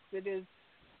complex.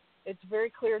 It's very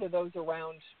clear to those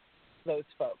around those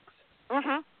folks.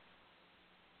 Mhm.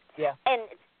 Yeah. And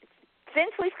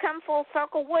since we've come full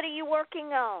circle, what are you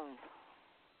working on?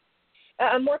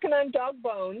 I'm working on Dog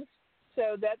Bones,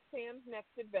 so that's Sam's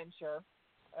next adventure.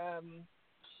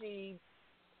 She's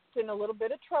in a little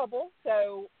bit of trouble,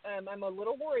 so I'm a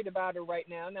little worried about her right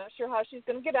now. Not sure how she's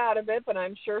going to get out of it, but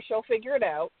I'm sure she'll figure it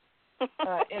out.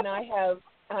 And I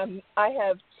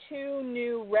have 2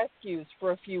 new rescues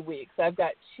for a few weeks. I've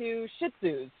got 2 Shih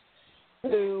Tzus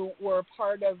who were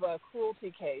part of a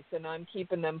cruelty case, and I'm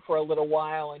keeping them for a little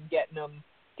while and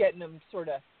getting them sort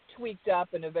of tweaked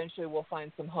up, and eventually we'll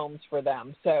find some homes for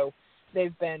them. So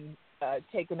they've been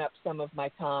taking up some of my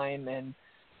time, and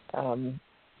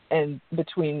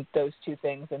between those 2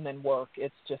 things and then work,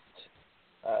 it's just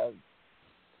well,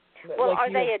 are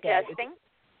they adjusting?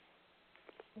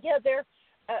 Yeah, they're.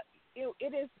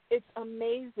 It's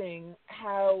amazing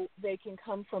how they can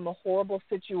come from a horrible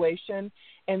situation,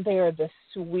 and they are the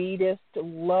sweetest,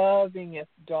 lovingest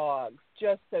dogs.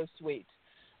 Just so sweet.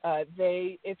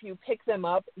 If you pick them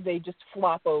up, they just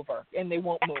flop over and they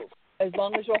won't move. As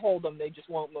long as you hold them, they just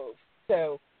won't move.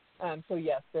 So So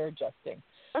yes, they're adjusting.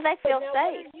 Well, they feel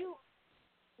safe.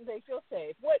 They feel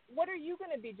safe. What are you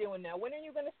going to be doing now? When are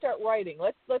you going to start writing?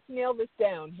 Let's nail this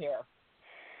down here.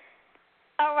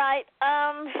 All right.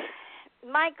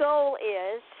 My goal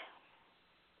is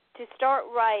to start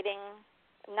writing,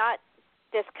 not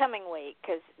this coming week,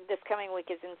 because this coming week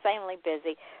is insanely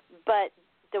busy, but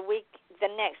the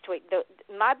next week.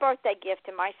 My birthday gift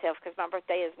to myself, because my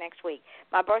birthday is next week,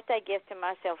 my birthday gift to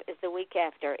myself is the week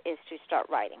after, is to start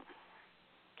writing.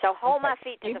 So hold my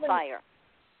feet to the fire.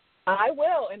 I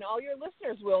will, and all your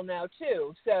listeners will now,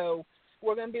 too. So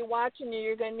we're going to be watching you.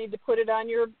 You're going to need to put it on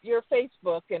your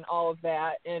Facebook and all of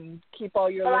that, and keep all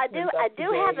your listeners up to date.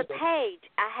 I do have a page.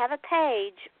 I have a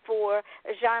page for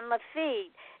Jean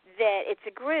Lafitte that it's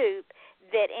a group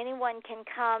that anyone can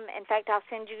come. In fact, I'll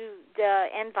send you the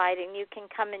invite, and you can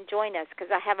come and join us,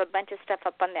 because I have a bunch of stuff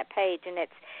up on that page, and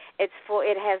it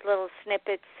has little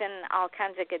snippets and all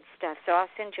kinds of good stuff. So I'll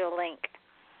send you a link.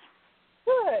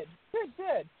 Good.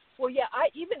 Well, yeah, I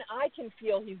can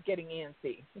feel he's getting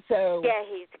antsy. So yeah,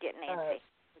 he's getting antsy.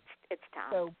 It's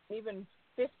time. So even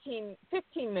 15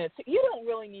 minutes. You don't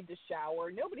really need to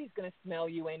shower. Nobody's going to smell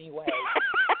you anyway.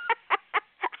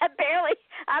 I barely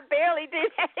do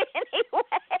that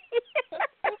anyway.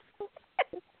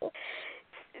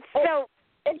 So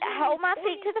hold my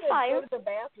feet to the fire. Go to the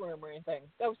bathroom or anything.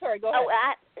 Oh, sorry. Go ahead. Oh,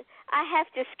 I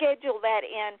have to schedule that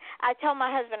in. I told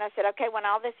my husband, I said, okay, when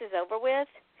all this is over with,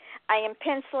 I am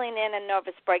penciling in a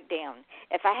nervous breakdown.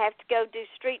 If I have to go do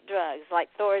street drugs like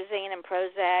Thorazine and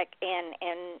Prozac and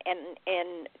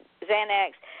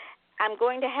Xanax, I'm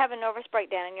going to have a nervous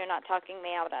breakdown, and you're not talking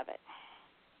me out of it.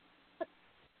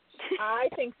 I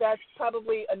think that's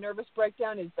probably a nervous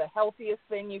breakdown is the healthiest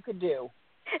thing you could do.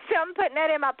 So I'm putting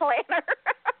that in my planner.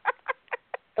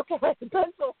 Okay,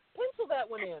 pencil that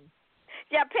one in.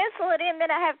 Yeah, pencil it in,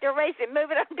 then I have to erase it,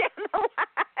 move it on down the line.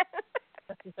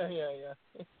 Yeah.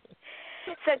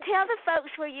 So tell the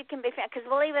folks where you can be found, because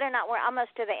believe it or not, we're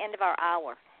almost to the end of our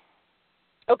hour.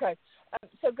 Okay.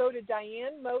 So go to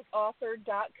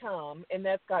DianeMoatAuthor.com, and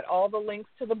that's got all the links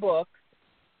to the book,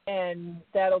 and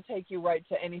that'll take you right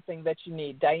to anything that you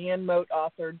need.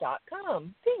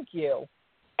 DianeMoatAuthor.com. Thank you.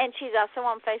 And she's also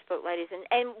on Facebook, ladies.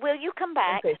 And will you come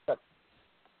back? On Facebook.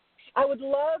 I would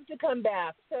love to come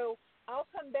back. So I'll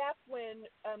come back when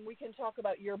we can talk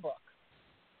about your book.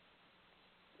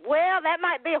 Well, that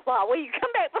might be a while. Will you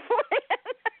come back before then?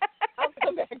 I'll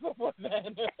come back before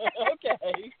then.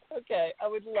 Okay. I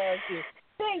would love to.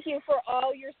 Thank you for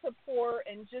all your support,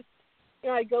 and just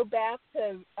I go back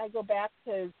to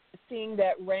seeing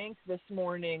that rank this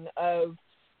morning of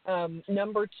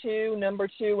number 2,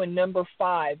 and number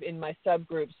 5 in my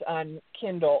subgroups on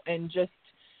Kindle, and just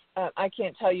I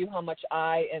can't tell you how much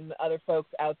I and the other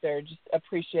folks out there just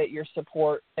appreciate your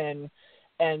support and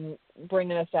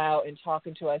bringing us out and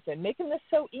talking to us and making this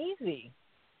so easy.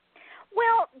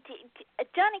 Well,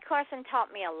 Johnny Carson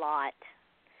taught me a lot.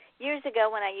 Years ago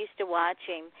when I used to watch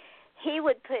him, he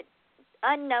would put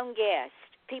unknown guests,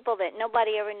 people that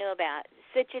nobody ever knew about,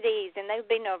 such at ease, and they would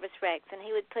be nervous wrecks, and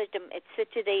he would put them at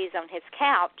such at ease on his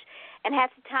couch, and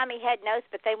half the time he had notes,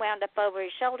 but they wound up over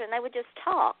his shoulder, and they would just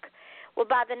talk. Well,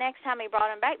 by the next time he brought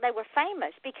them back, they were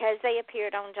famous because they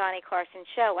appeared on Johnny Carson's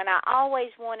show. And I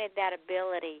always wanted that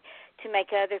ability to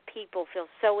make other people feel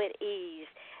so at ease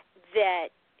that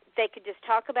they could just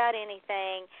talk about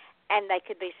anything and they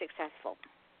could be successful.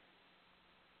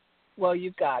 Well,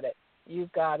 you've got it.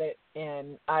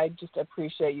 And I just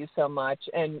appreciate you so much.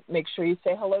 And make sure you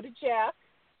say hello to Jack.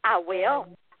 I will.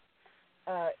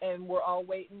 And we're all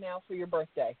waiting now for your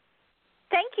birthday.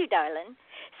 Thank you, darling.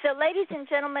 So, ladies and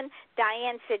gentlemen,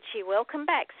 Diane said she will come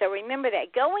back. So remember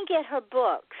that. Go and get her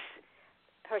books,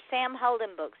 her Sam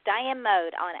Holden books, Diane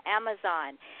Moat on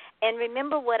Amazon. And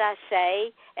remember what I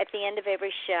say at the end of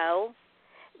every show,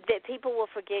 that people will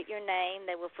forget your name.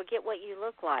 They will forget what you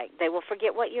look like. They will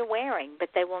forget what you're wearing.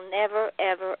 But they will never,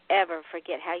 ever, ever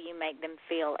forget how you make them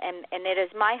feel. And it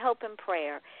is my hope and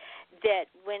prayer that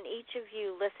when each of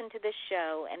you listen to this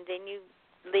show and then you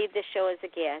leave the show as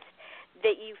a guest,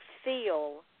 that you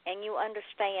feel and you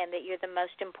understand that you're the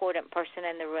most important person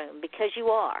in the room, because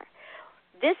you are.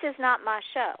 This is not my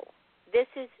show. This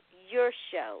is your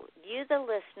show. You, the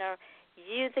listener,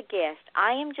 you, the guest.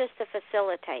 I am just the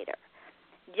facilitator.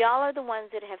 Y'all are the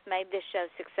ones that have made this show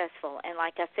successful, and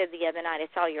like I said the other night,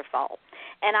 it's all your fault.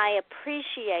 And I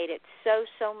appreciate it so,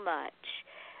 so much,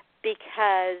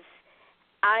 because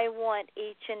I want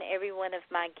each and every one of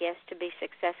my guests to be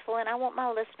successful, and I want my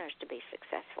listeners to be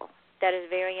successful. That is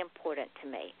very important to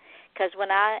me, because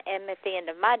when I am at the end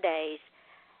of my days,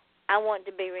 I want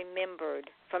to be remembered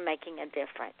for making a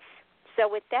difference. So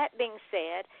with that being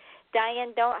said,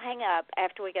 Diane, don't hang up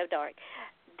after we go dark.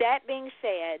 That being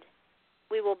said,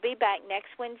 we will be back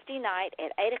next Wednesday night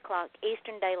at 8 o'clock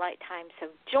Eastern Daylight Time, so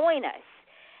join us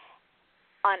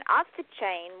on Off the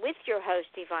Chain with your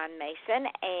host, Yvonne Mason,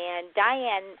 and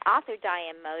author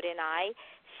Diane Moat and I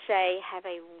say have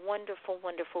a wonderful,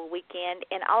 wonderful weekend.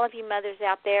 And all of you mothers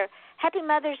out there, happy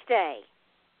Mother's Day.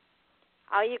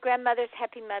 All you grandmothers,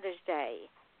 happy Mother's Day.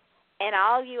 And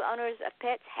all you owners of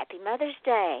pets, happy Mother's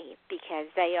Day, because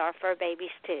they are fur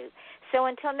babies too. So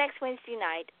until next Wednesday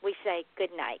night, we say good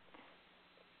night.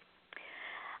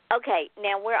 Okay,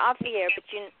 now we're off the air, but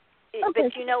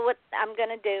you know what I'm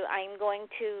going to do? I'm going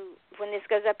to, when this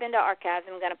goes up into archives,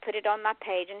 I'm going to put it on my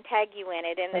page and tag you in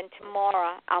it, and then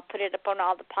tomorrow I'll put it up on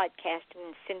all the podcasts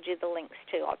and send you the links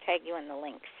too. I'll tag you in the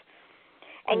links.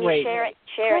 And you share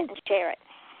it.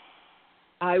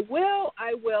 I will.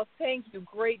 Thank you.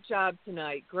 Great job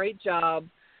tonight. Great job.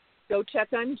 Go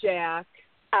check on Jack.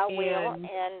 I will,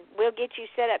 and we'll get you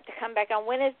set up to come back on.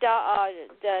 When is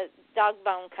the dog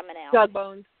bone coming out? Dog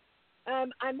bones.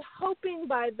 I'm hoping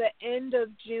by the end of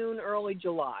June, early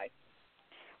July.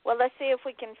 Well, let's see if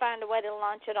we can find a way to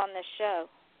launch it on this show.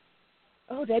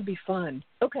 Oh, that'd be fun.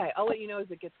 Okay, I'll let you know as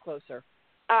it gets closer.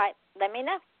 All right, let me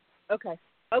know. Okay.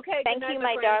 Thank you,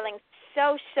 my darling,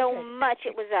 so much.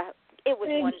 It was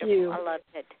wonderful. You. I loved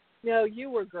it. No, you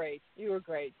were great.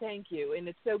 Thank you, and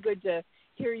it's so good to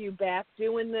hear you back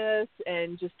doing this,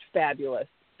 and just fabulous.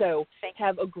 So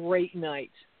have a great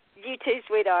night. You too,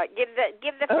 sweetheart. Give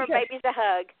the fur babies a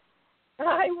hug.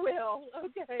 I will.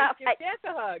 Okay. Give Jack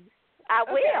a hug. I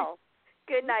will.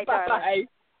 Good night, darling. Bye. Night.